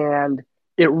 And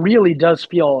it really does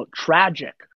feel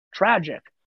tragic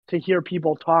to hear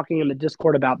people talking in the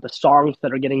Discord about the songs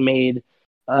that are getting made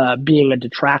being a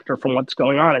detractor from what's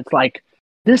going on. It's like,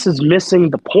 this is missing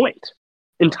the point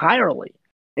entirely.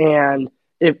 And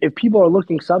if people are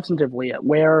looking substantively at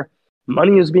where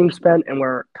money is being spent and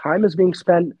where time is being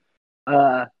spent,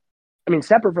 I mean,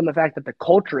 separate from the fact that the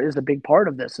culture is a big part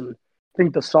of this, and I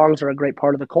think the songs are a great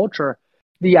part of the culture,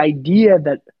 the idea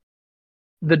that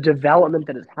the development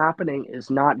that is happening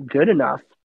is not good enough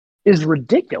is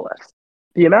ridiculous.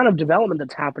 The amount of development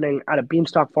that's happening out of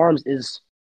Beanstalk Farms is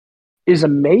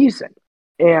amazing,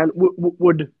 and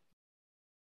would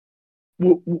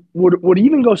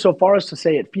even go so far as to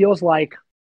say it feels like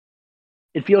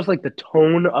the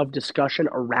tone of discussion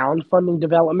around funding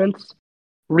developments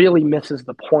really misses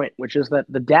the point, which is that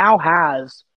the DAO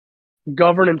has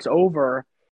governance over,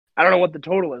 I don't know what the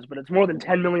total is, but it's more than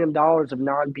 $10 million of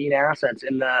non-Bean assets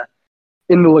in the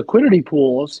liquidity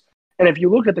pools. And if you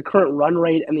look at the current run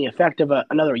rate and the effect of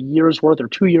another year's worth or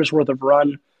 2 years worth of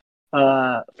run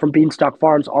from Beanstalk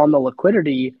Farms on the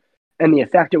liquidity and the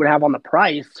effect it would have on the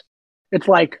price, it's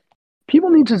like people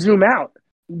need to zoom out.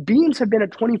 Beans have been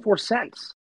at 24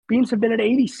 cents. Beans have been at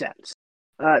 80 cents.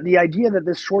 The idea that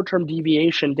this short-term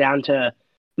deviation down to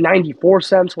 94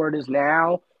 cents where it is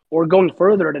now, or going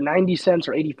further to 90 cents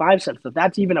or 85 cents,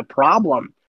 that's even a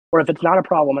problem, or if it's not a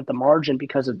problem at the margin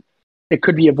because it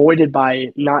could be avoided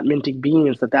by not minting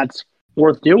beans, that's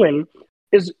worth doing,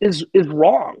 is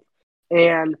wrong.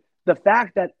 And the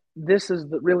fact that this is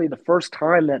really the first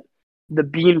time that the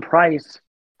bean price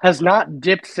has not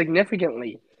dipped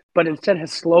significantly, but instead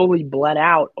has slowly bled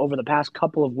out over the past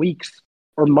couple of weeks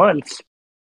or months,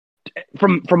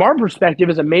 from our perspective,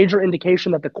 is a major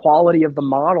indication that the quality of the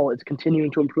model is continuing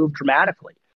to improve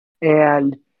dramatically.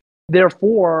 And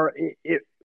therefore, it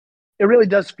really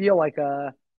does feel like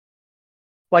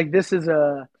this is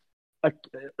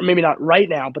maybe not right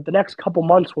now, but the next couple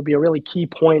months will be a really key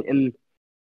point in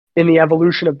the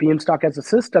evolution of Beanstalk as a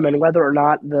system, and whether or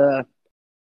not the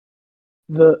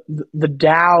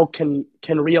DAO can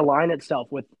realign itself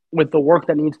with the work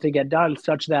that needs to get done,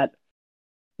 such that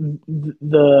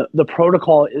the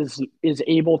protocol is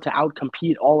able to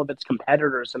outcompete all of its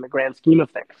competitors in the grand scheme of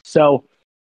things. So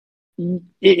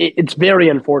it's very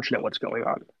unfortunate what's going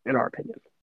on, in our opinion.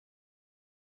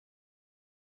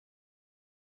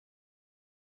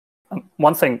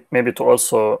 One thing maybe to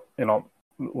also,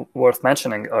 worth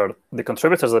mentioning are the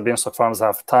contributors at Beanstalk Farms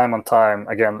have time on time,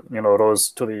 again, rose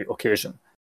to the occasion.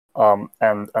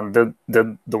 And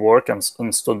did the work and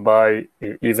stood by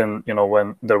even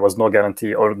when there was no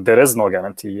guarantee, or there is no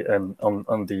guarantee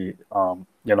on the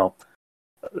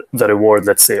the reward,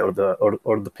 let's say, or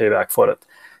the payback for it.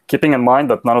 Keeping in mind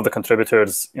that none of the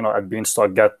contributors at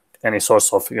Beanstalk get any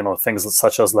source of things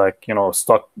such as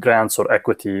stock grants or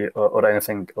equity or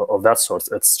anything of that sort.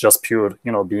 It's just pure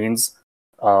beans.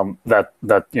 That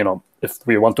if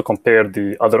we want to compare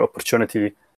the other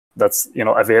opportunity that's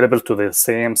available to the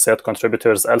same set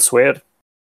contributors elsewhere,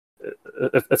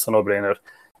 it's a no-brainer.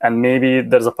 And maybe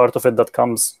there's a part of it that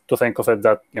comes to think of it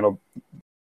that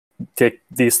take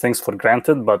these things for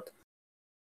granted, but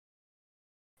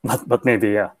maybe,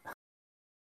 yeah.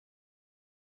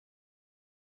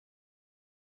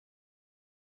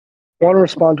 I want to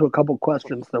respond to a couple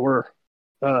questions that were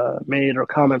made, or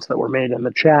comments that were made in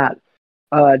the chat.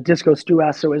 Disco Stu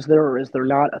asks, so is there or is there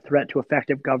not a threat to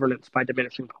effective governance by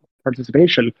diminishing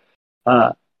participation?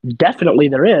 Definitely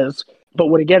there is, but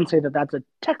would again say that that's a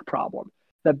tech problem,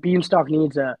 that Beanstalk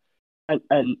needs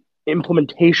an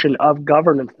implementation of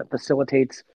governance that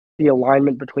facilitates the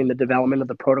alignment between the development of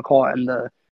the protocol and the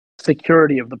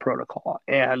security of the protocol.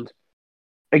 And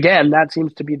again, that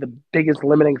seems to be the biggest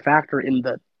limiting factor in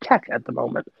the tech at the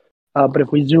moment. But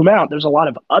if we zoom out, there's a lot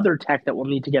of other tech that will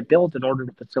need to get built in order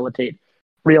to facilitate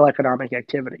real economic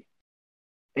activity.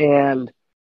 And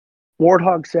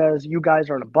Warthog says, you guys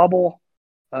are in a bubble.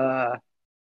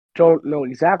 Don't know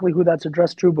exactly who that's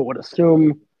addressed to, but would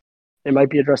assume it might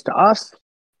be addressed to us,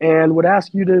 and would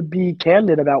ask you to be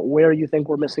candid about where you think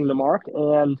we're missing the mark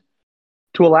and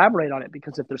to elaborate on it,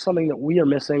 because if there's something that we are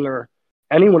missing or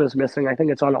anyone is missing, I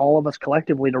think it's on all of us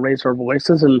collectively to raise our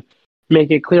voices and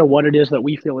make it clear what it is that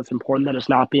we feel is important that is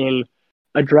not being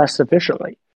addressed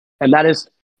sufficiently. And that is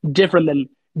different than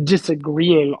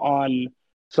disagreeing on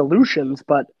solutions,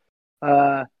 but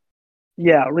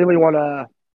really want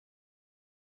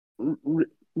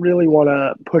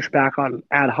to push back on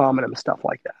ad hominem stuff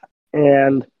like that.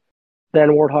 And then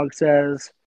Warthog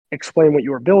says, explain what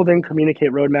you are building,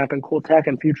 communicate roadmap and cool tech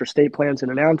and future state plans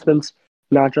and announcements,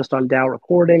 not just on DAO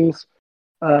recordings.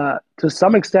 To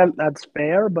some extent, that's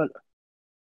fair, but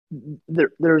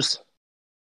there's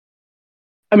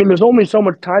only so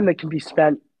much time that can be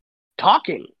spent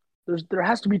talking. There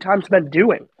has to be time spent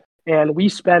doing. And we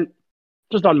spent,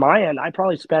 just on my end, I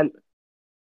probably spent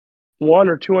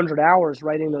 100 or 200 hours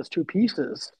writing those two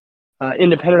pieces,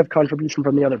 independent of contribution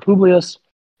from the other Publius.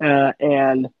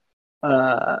 And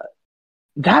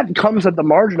that comes at the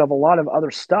margin of a lot of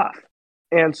other stuff.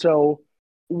 And so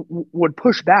would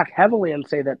push back heavily and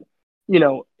say that,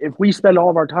 if we spend all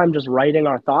of our time just writing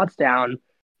our thoughts down,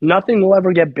 nothing will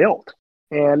ever get built.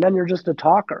 And then you're just a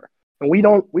talker. And we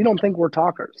don't think we're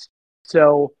talkers.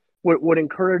 So would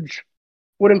encourage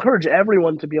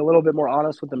everyone to be a little bit more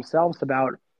honest with themselves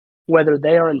about whether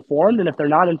they are informed, and if they're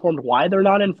not informed, why they're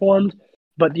not informed.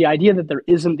 But the idea that there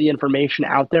isn't the information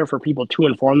out there for people to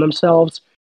inform themselves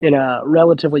in a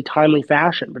relatively timely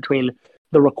fashion between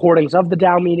the recordings of the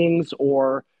DAO meetings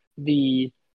or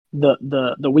the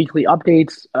weekly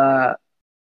updates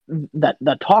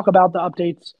that talk about the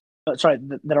updates,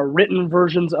 that are written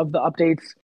versions of the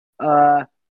updates. A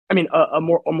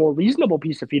more reasonable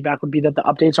piece of feedback would be that the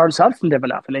updates aren't substantive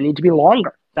enough and they need to be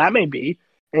longer. That may be,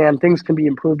 and things can be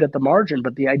improved at the margin.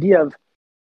 But the idea of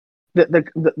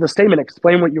the statement,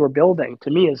 explain what you were building, to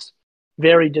me is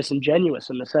very disingenuous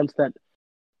in the sense that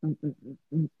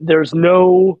there's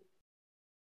no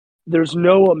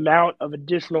amount of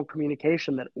additional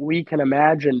communication that we can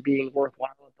imagine being worthwhile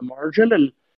at the margin.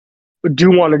 And we do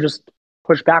want to just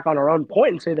push back on our own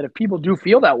point and say that if people do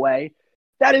feel that way,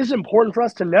 that is important for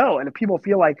us to know. And if people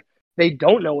feel like they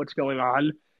don't know what's going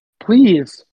on,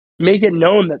 please make it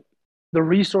known that the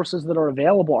resources that are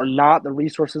available are not the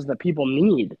resources that people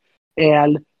need,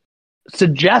 and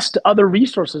suggest other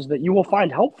resources that you will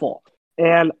find helpful.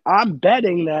 And I'm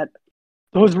betting that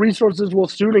those resources will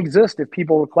soon exist if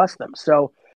people request them.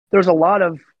 So there's a lot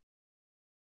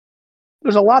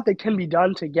that can be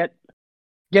done to get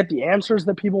the answers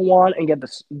that people want and get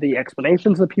the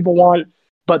explanations that people want.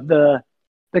 But the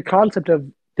concept of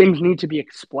things need to be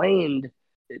explained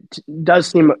does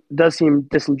seem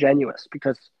disingenuous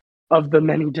because of the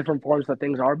many different forms that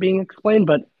things are being explained.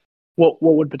 But what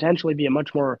would potentially be a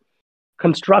much more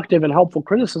constructive and helpful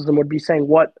criticism would be saying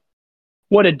what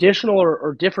additional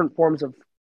or different forms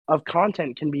of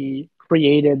content can be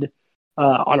created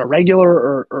on a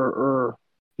regular or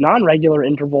non-regular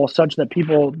interval such that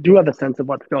people do have a sense of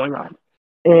what's going on.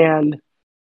 And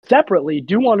separately,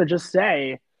 do want to just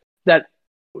say that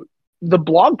the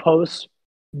blog posts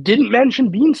didn't mention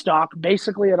Beanstalk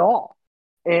basically at all.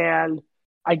 And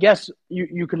I guess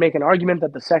you could make an argument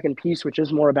that the second piece, which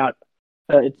is more about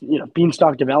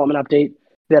Beanstalk development update,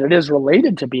 that it is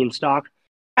related to Beanstalk.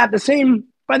 By the same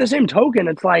token,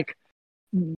 it's like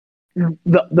none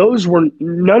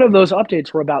of those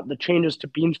updates were about the changes to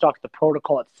Beanstalk, the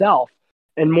protocol itself,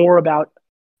 and more about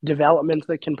developments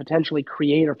that can potentially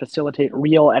create or facilitate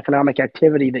real economic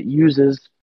activity that uses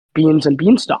Beans and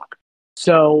Beanstalk.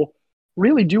 So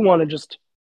really do want to just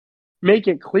make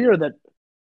it clear that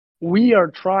we are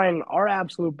trying our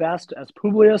absolute best as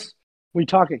Publius. We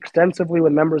talk extensively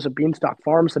with members of Beanstalk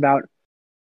Farms about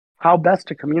how best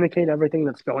to communicate everything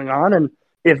that's going on. And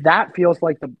if that feels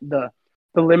like the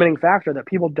limiting factor, that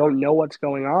people don't know what's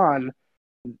going on,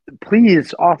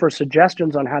 please offer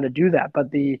suggestions on how to do that.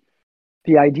 But the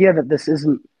idea that this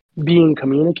isn't being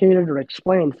communicated or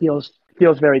explained feels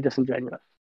very disingenuous.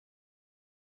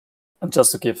 And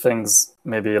just to keep things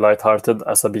maybe lighthearted,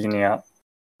 Asabinia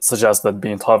suggests that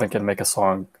Beethoven can make a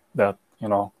song that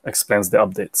explains the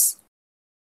updates.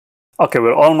 Okay,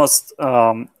 we're almost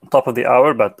top of the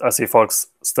hour, but I see folks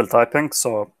still typing,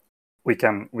 so we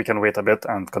can wait a bit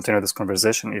and continue this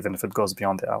conversation even if it goes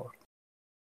beyond the hour.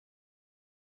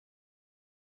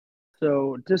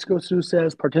 So Disco Sue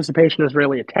says participation is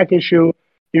really a tech issue,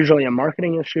 usually a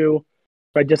marketing issue.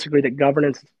 I disagree that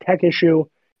governance is a tech issue.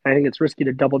 I think it's risky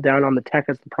to double down on the tech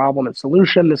as the problem and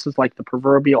solution. This is like the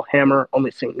proverbial hammer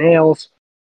only seeing nails.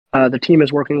 The team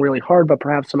is working really hard, but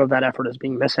perhaps some of that effort is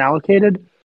being misallocated.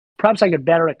 Perhaps I could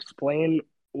better explain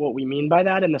what we mean by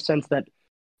that in the sense that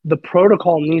the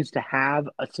protocol needs to have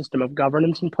a system of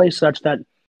governance in place such that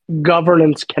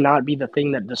governance cannot be the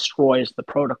thing that destroys the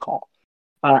protocol.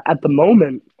 At the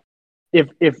moment, if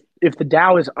the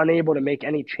DAO is unable to make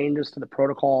any changes to the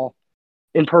protocol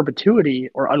in perpetuity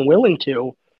or unwilling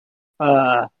to,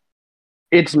 the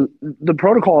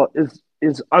protocol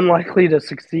is unlikely to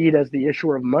succeed as the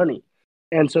issuer of money.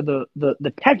 And so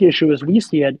the tech issue as we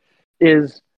see it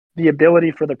is the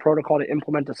ability for the protocol to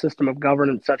implement a system of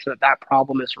governance such that that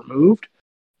problem is removed.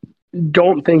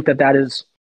 Don't think that is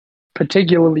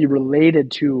particularly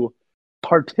related to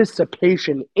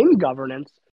participation in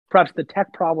governance. Perhaps the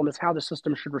tech problem is how the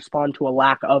system should respond to a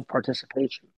lack of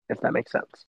participation, if that makes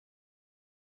sense.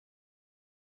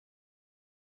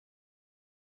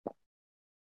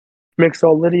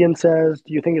 Mixo Lydian says,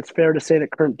 do you think it's fair to say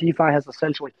that current DeFi has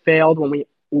essentially failed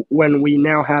when we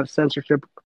now have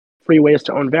censorship-free ways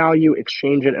to own value,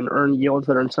 exchange it, and earn yields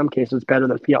that are in some cases better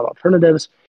than fiat alternatives?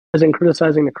 As in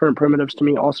criticizing the current primitives, to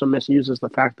me, also misuses the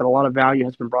fact that a lot of value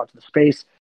has been brought to the space,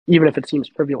 even if it seems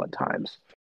trivial at times.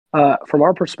 From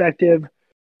our perspective,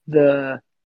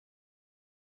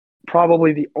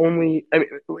 probably the only, I mean,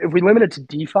 if we limit it to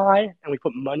DeFi and we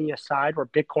put money aside, where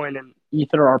Bitcoin and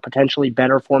Ether are potentially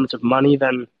better forms of money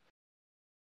than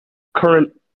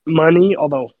current money,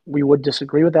 although we would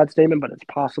disagree with that statement, but it's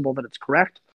possible that it's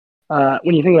correct.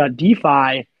 When you think about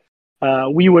DeFi,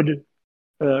 we would,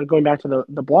 going back to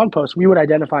the blog post, we would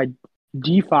identify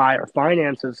DeFi or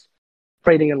finance as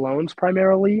trading and loans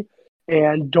primarily,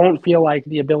 and don't feel like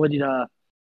the ability to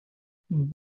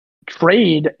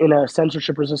trade in a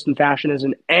censorship-resistant fashion is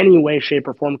in any way, shape,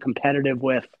 or form competitive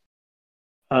with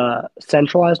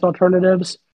centralized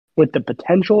alternatives, with the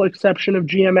potential exception of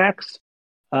GMX.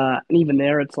 And even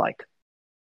there, it's like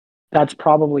that's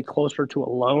probably closer to a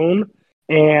loan.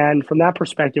 And from that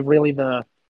perspective, really the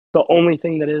only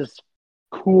thing that is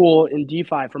cool in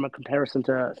DeFi from a comparison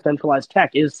to centralized tech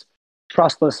is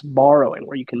trustless borrowing,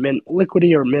 where you can mint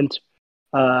liquidity or mint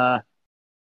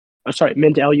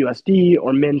LUSD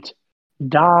or mint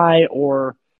DAI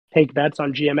or take bets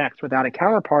on GMX without a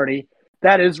counterparty.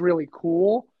 That is really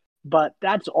cool, but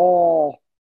that's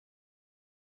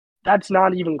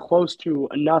not even close to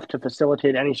enough to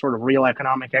facilitate any sort of real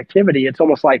economic activity. It's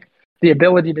almost like the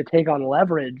ability to take on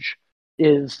leverage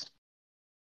is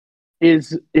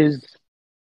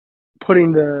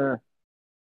putting the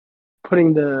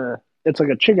it's like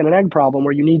a chicken and egg problem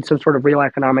where you need some sort of real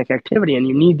economic activity and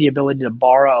you need the ability to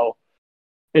borrow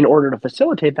in order to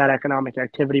facilitate that economic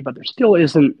activity, but there still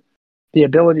isn't the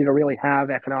ability to really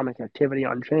have economic activity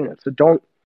on chain. So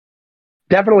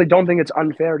definitely don't think it's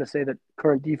unfair to say that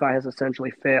current DeFi has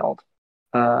essentially failed.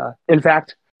 In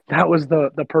fact, that was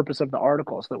the purpose of the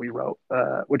articles that we wrote,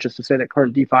 which is to say that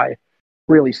current DeFi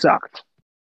really sucked.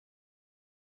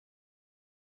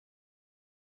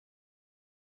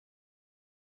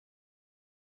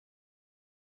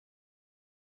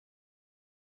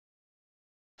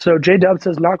 So J-Dub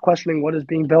says, not questioning what is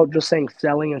being built, just saying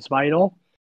selling is vital.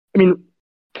 I mean,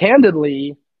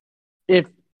 candidly, if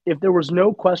there was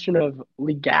no question of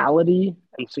legality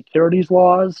and securities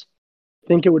laws, I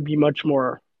think it would be much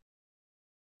more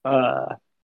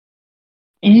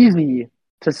easy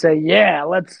to say, yeah,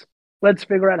 let's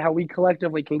figure out how we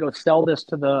collectively can go sell this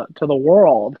to the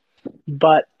world.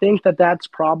 But think that that's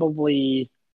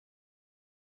probably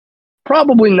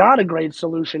not a great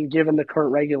solution given the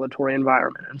current regulatory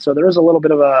environment. And so there is a little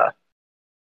bit of a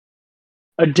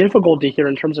difficulty here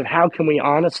in terms of how can we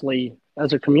honestly,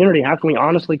 as a community, how can we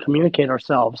honestly communicate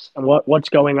ourselves and what's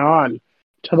going on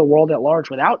to the world at large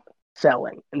without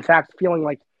selling. In fact, feel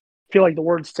like the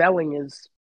word selling is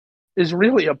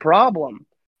really a problem.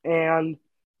 And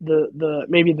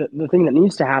maybe the thing that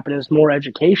needs to happen is more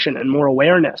education and more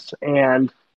awareness.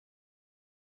 And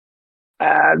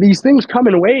these things come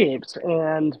in waves,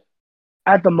 and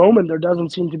at the moment, there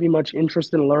doesn't seem to be much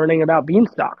interest in learning about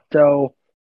Beanstalk. So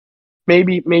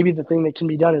maybe the thing that can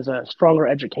be done is a stronger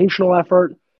educational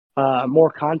effort, more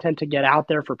content to get out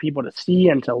there for people to see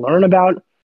and to learn about.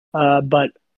 But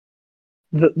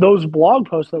those blog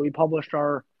posts that we published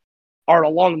are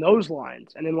along those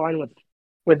lines and in line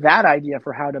with that idea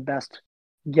for how to best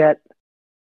get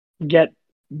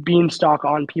Beanstalk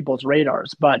on people's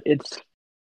radars. But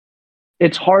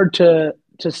it's hard to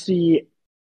see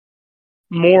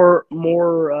more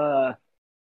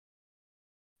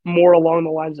along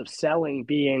the lines of selling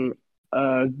being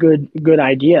a good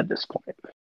idea at this point.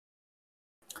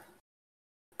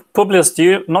 Publius, do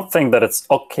you not think that it's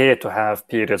okay to have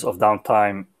periods of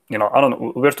downtime? I don't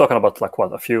know. We're talking about like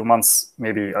what, a few months,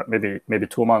 maybe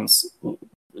 2 months.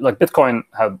 Like Bitcoin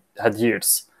had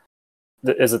years.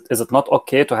 Is it not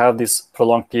okay to have these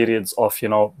prolonged periods of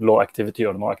low activity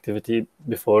or no activity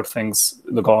before things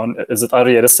go on? Is it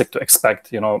unrealistic to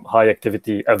expect high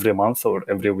activity every month or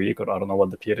every week, or I don't know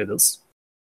what the period is?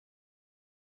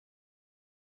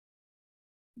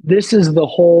 This is the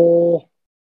whole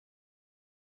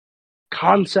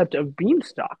concept of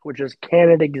Beanstalk, which is,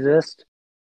 can it exist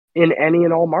in any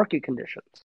and all market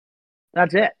conditions?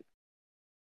 That's it.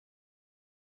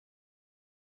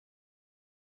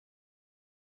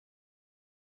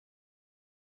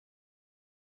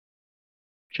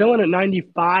 Chilling at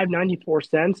 95, 94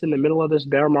 cents in the middle of this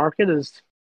bear market is,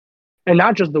 and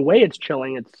not just the way it's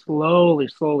chilling, it's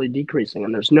slowly decreasing,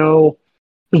 and there's no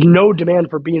demand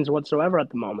for beans whatsoever at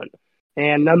the moment.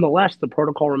 And nonetheless, the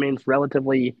protocol remains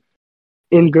relatively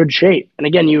in good shape. And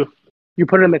again, you you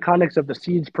put it in the context of the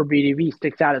seeds per BDV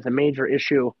sticks out as a major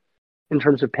issue in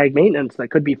terms of peg maintenance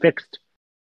that could be fixed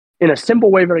in a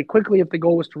simple way very quickly if the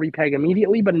goal was to repeg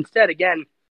immediately. But instead, again,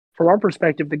 from our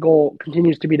perspective, the goal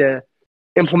continues to be to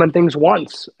implement things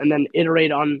once and then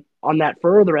iterate on that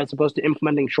further, as opposed to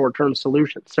implementing short-term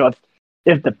solutions. So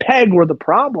if the peg were the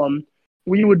problem,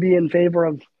 we would be in favor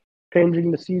of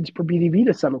changing the seeds per BDV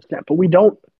to some extent, but we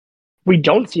don't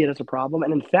see it as a problem,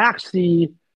 and in fact see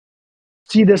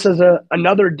this as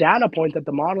another data point that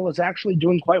the model is actually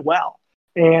doing quite well.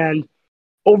 And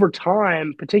over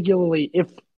time, particularly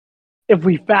if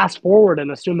we fast forward and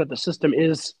assume that the system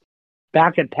is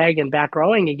back at peg and back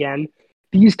growing again,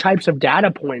 these types of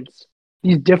data points,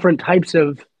 these different types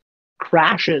of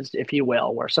crashes, if you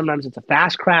will, where sometimes it's a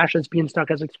fast crash as Beanstalk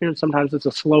has experienced, sometimes it's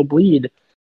a slow bleed.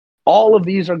 All of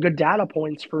these are good data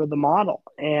points for the model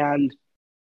and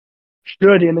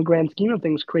should, in the grand scheme of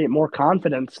things, create more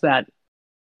confidence that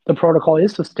the protocol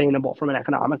is sustainable from an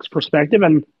economics perspective,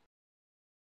 and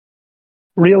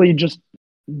really just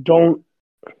don't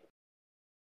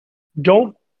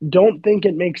think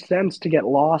it makes sense to get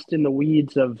lost in the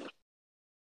weeds of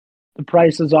the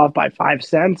price is off by 5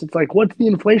 cents. It's like, what's the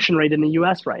inflation rate in the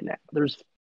US right now? The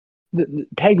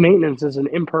peg maintenance is an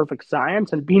imperfect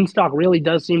science, and Beanstalk really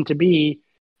does seem to be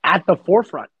at the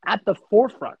forefront.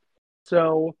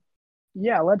 So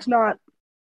yeah, let's not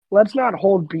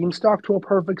hold Beanstalk to a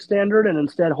perfect standard, and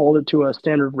instead hold it to a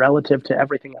standard relative to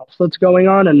everything else that's going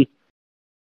on. And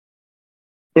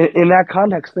in that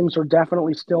context, things are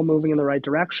definitely still moving in the right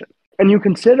direction. And you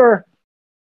consider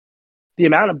the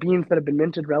amount of beans that have been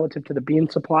minted relative to the bean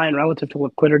supply and relative to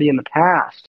liquidity in the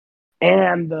past,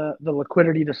 and the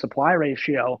liquidity to supply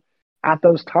ratio at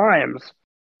those times,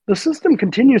 the system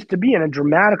continues to be in a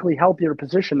dramatically healthier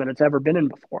position than it's ever been in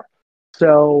before.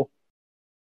 So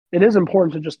it is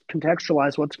important to just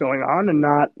contextualize what's going on and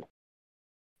not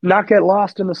get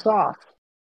lost in the sauce.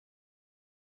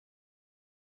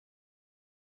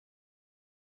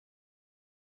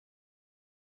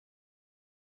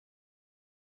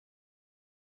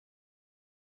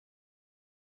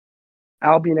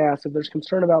 Albion asks, if there's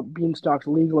concern about Beanstalk's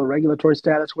legal or regulatory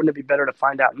status, wouldn't it be better to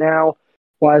find out now?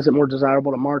 Why is it more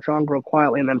desirable to march on, grow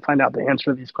quietly, and then find out the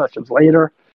answer to these questions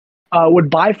later? Would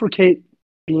bifurcate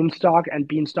Beanstalk and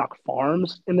Beanstalk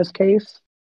Farms in this case,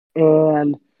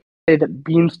 and say that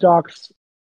Beanstalk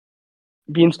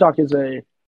is a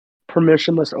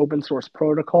permissionless open source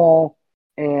protocol,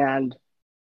 and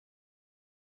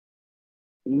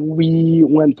we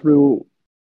went through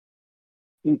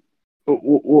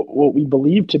what we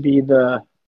believe to be the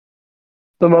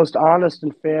most honest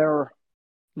and fair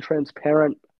and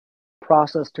transparent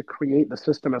process to create the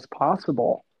system as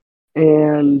possible,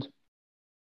 and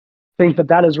think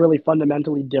that is really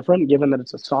fundamentally different, given that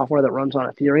it's a software that runs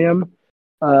on Ethereum,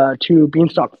 to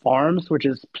Beanstalk Farms, which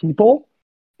is people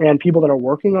and people that are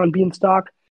working on Beanstalk.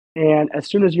 And as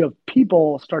soon as you have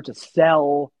people start to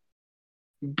sell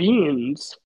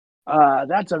beans,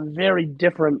 that's a very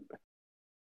different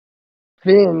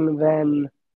thing than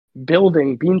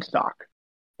building Beanstalk.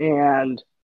 And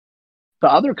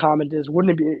the other comment is,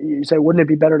 wouldn't it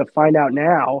be better to find out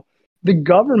now? The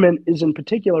government is in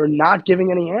particular not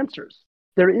giving any answers.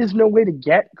 There is no way to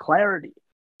get clarity.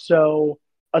 So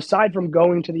aside from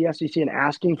going to the SEC and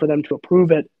asking for them to approve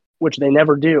it, which they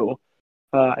never do,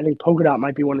 I think Polkadot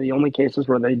might be one of the only cases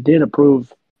where they did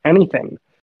approve anything.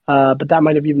 But that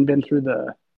might have even been through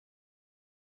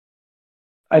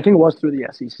I think it was through the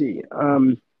SEC.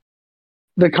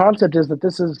 The concept is that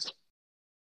this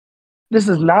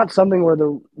is not something where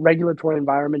the regulatory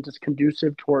environment is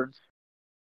conducive towards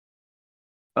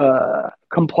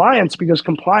compliance, because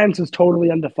compliance is totally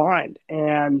undefined,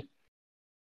 and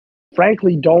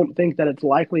frankly don't think that it's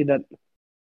likely that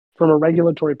from a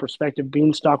regulatory perspective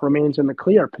Beanstalk remains in the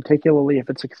clear, particularly if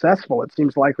it's successful. It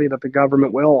seems likely that the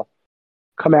government will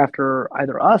come after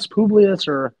either us, Publius,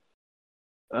 or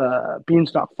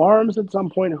Beanstalk Farms at some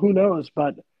point, who knows.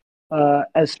 But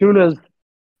as soon as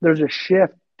there's a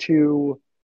shift towards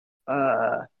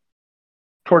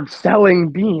selling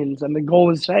beans, and the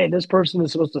goal is, hey, this person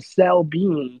is supposed to sell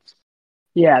beans,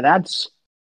 yeah, that's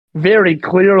very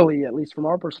clearly, at least from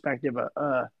our perspective,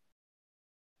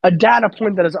 a data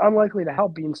point that is unlikely to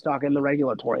help Beanstalk in the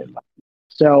regulatory environment.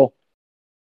 So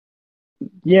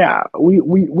yeah, we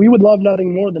would love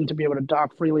nothing more than to be able to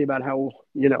talk freely about how,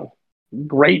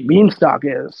 great Beanstalk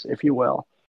is, if you will.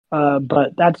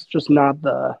 But that's just not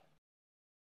the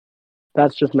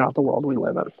world we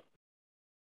live in.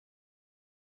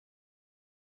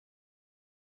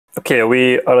 Okay,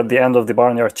 we are at the end of the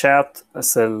Barnyard chat. I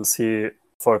still see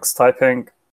folks typing,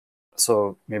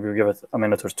 so maybe we give it a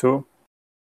minute or two.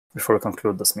 before we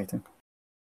conclude this meeting.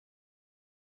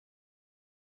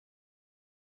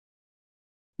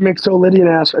 Mixolydian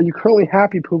asks, are you currently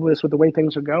happy, Publius, with the way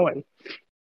things are going?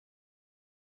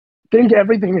 Think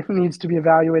everything needs to be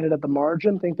evaluated at the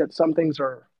margin. Think that some things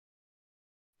are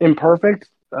imperfect.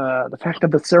 The fact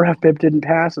that the Seraph BIP didn't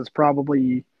pass is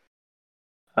probably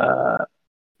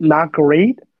not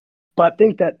great. But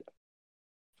think that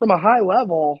from a high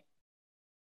level,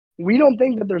 we don't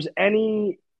think that there's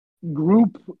any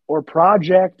group or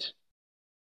project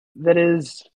that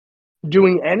is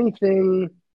doing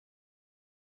anything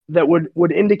that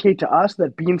would indicate to us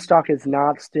that Beanstalk is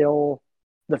not still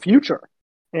the future.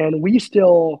 And we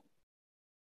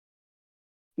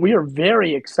are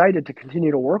very excited to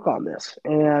continue to work on this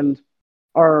and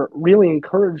are really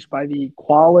encouraged by the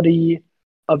quality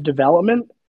of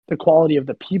development, the quality of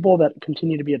the people that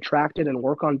continue to be attracted and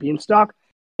work on Beanstalk,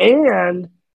 and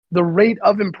the rate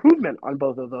of improvement on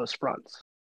both of those fronts.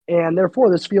 And therefore,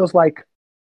 this feels like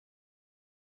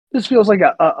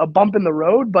a bump in the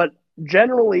road, but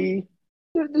generally,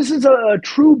 this is a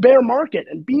true bear market,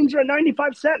 and beans are at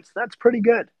 95 cents. That's pretty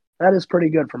good. That is pretty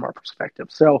good from our perspective.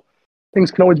 So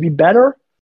things can always be better.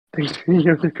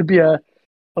 There could be a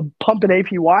pump in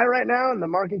APY right now, and the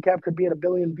market cap could be at 1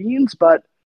 billion beans, but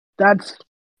that's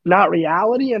not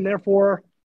reality, and therefore,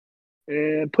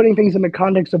 putting things in the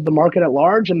context of the market at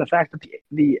large and the fact that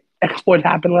the exploit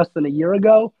happened less than a year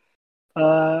ago,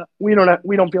 we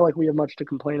don't feel like we have much to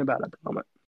complain about at the moment.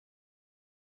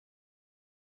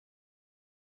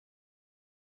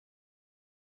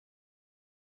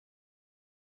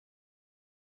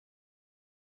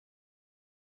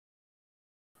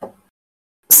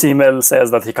 C-Mill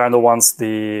says that he kind of wants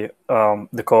the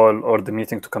call or the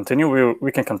meeting to continue.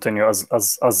 We can continue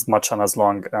as much and as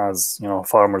long as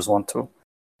farmers want to.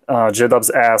 J-Dubs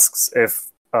asks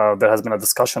if there has been a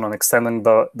discussion on extending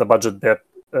the budget BIP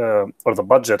or the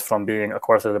budget from being a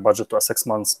quarterly budget to a 6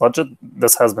 months budget.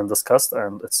 This has been discussed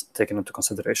and it's taken into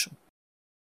consideration.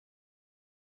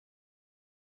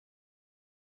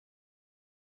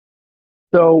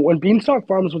 So when Beanstalk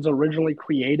Farms was originally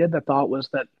created, the thought was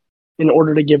that in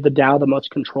order to give the DAO the most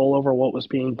control over what was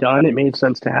being done, it made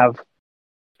sense to have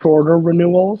shorter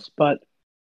renewals. But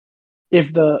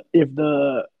if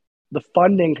the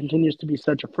funding continues to be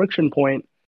such a friction point,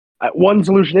 one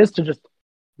solution is to just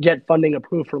get funding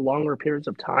approved for longer periods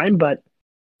of time. But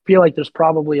I feel like there's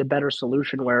probably a better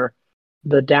solution where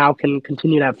the DAO can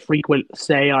continue to have frequent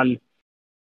say on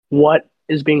what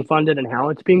is being funded and how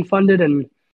it's being funded, and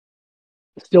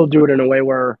still do it in a way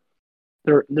where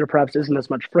there perhaps isn't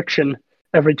as much friction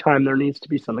every time there needs to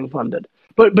be something funded.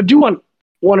 But do want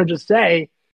to just say,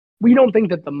 we don't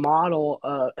think that the model,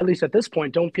 at least at this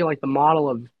point, don't feel like the model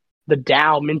of the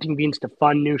DAO minting beans to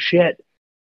fund new shit,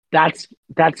 that's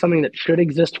something that should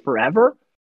exist forever.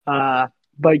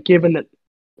 But given that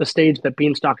the stage that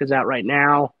Beanstalk is at right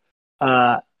now,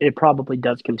 it probably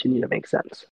does continue to make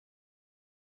sense.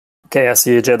 Okay, I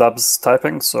see J-Dubs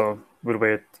typing, so we'll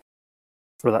wait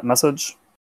for that message.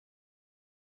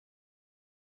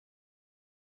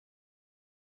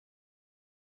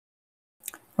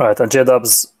 Right, and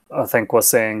J-Dubs, I think, was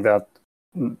saying that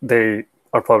they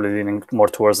are probably leaning more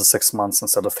towards the 6 months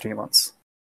instead of 3 months.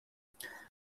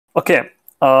 Okay,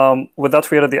 with that,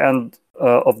 we're at the end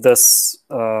of this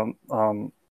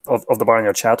of the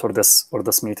Barnyard chat or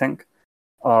this meeting.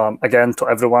 Again, to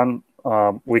everyone,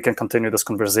 we can continue this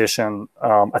conversation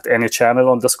at any channel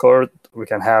on Discord. We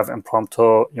can have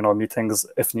impromptu, meetings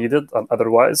if needed, and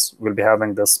otherwise, we'll be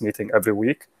having this meeting every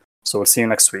week. So we'll see you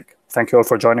next week. Thank you all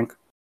for joining.